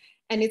session.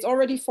 And it's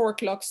already 4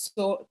 o'clock.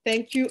 So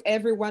thank you,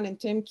 everyone, and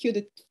thank you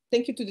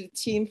Thank you to the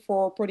team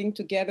for putting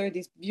together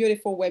this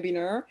beautiful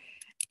webinar,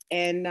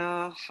 and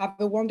have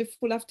a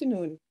wonderful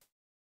afternoon.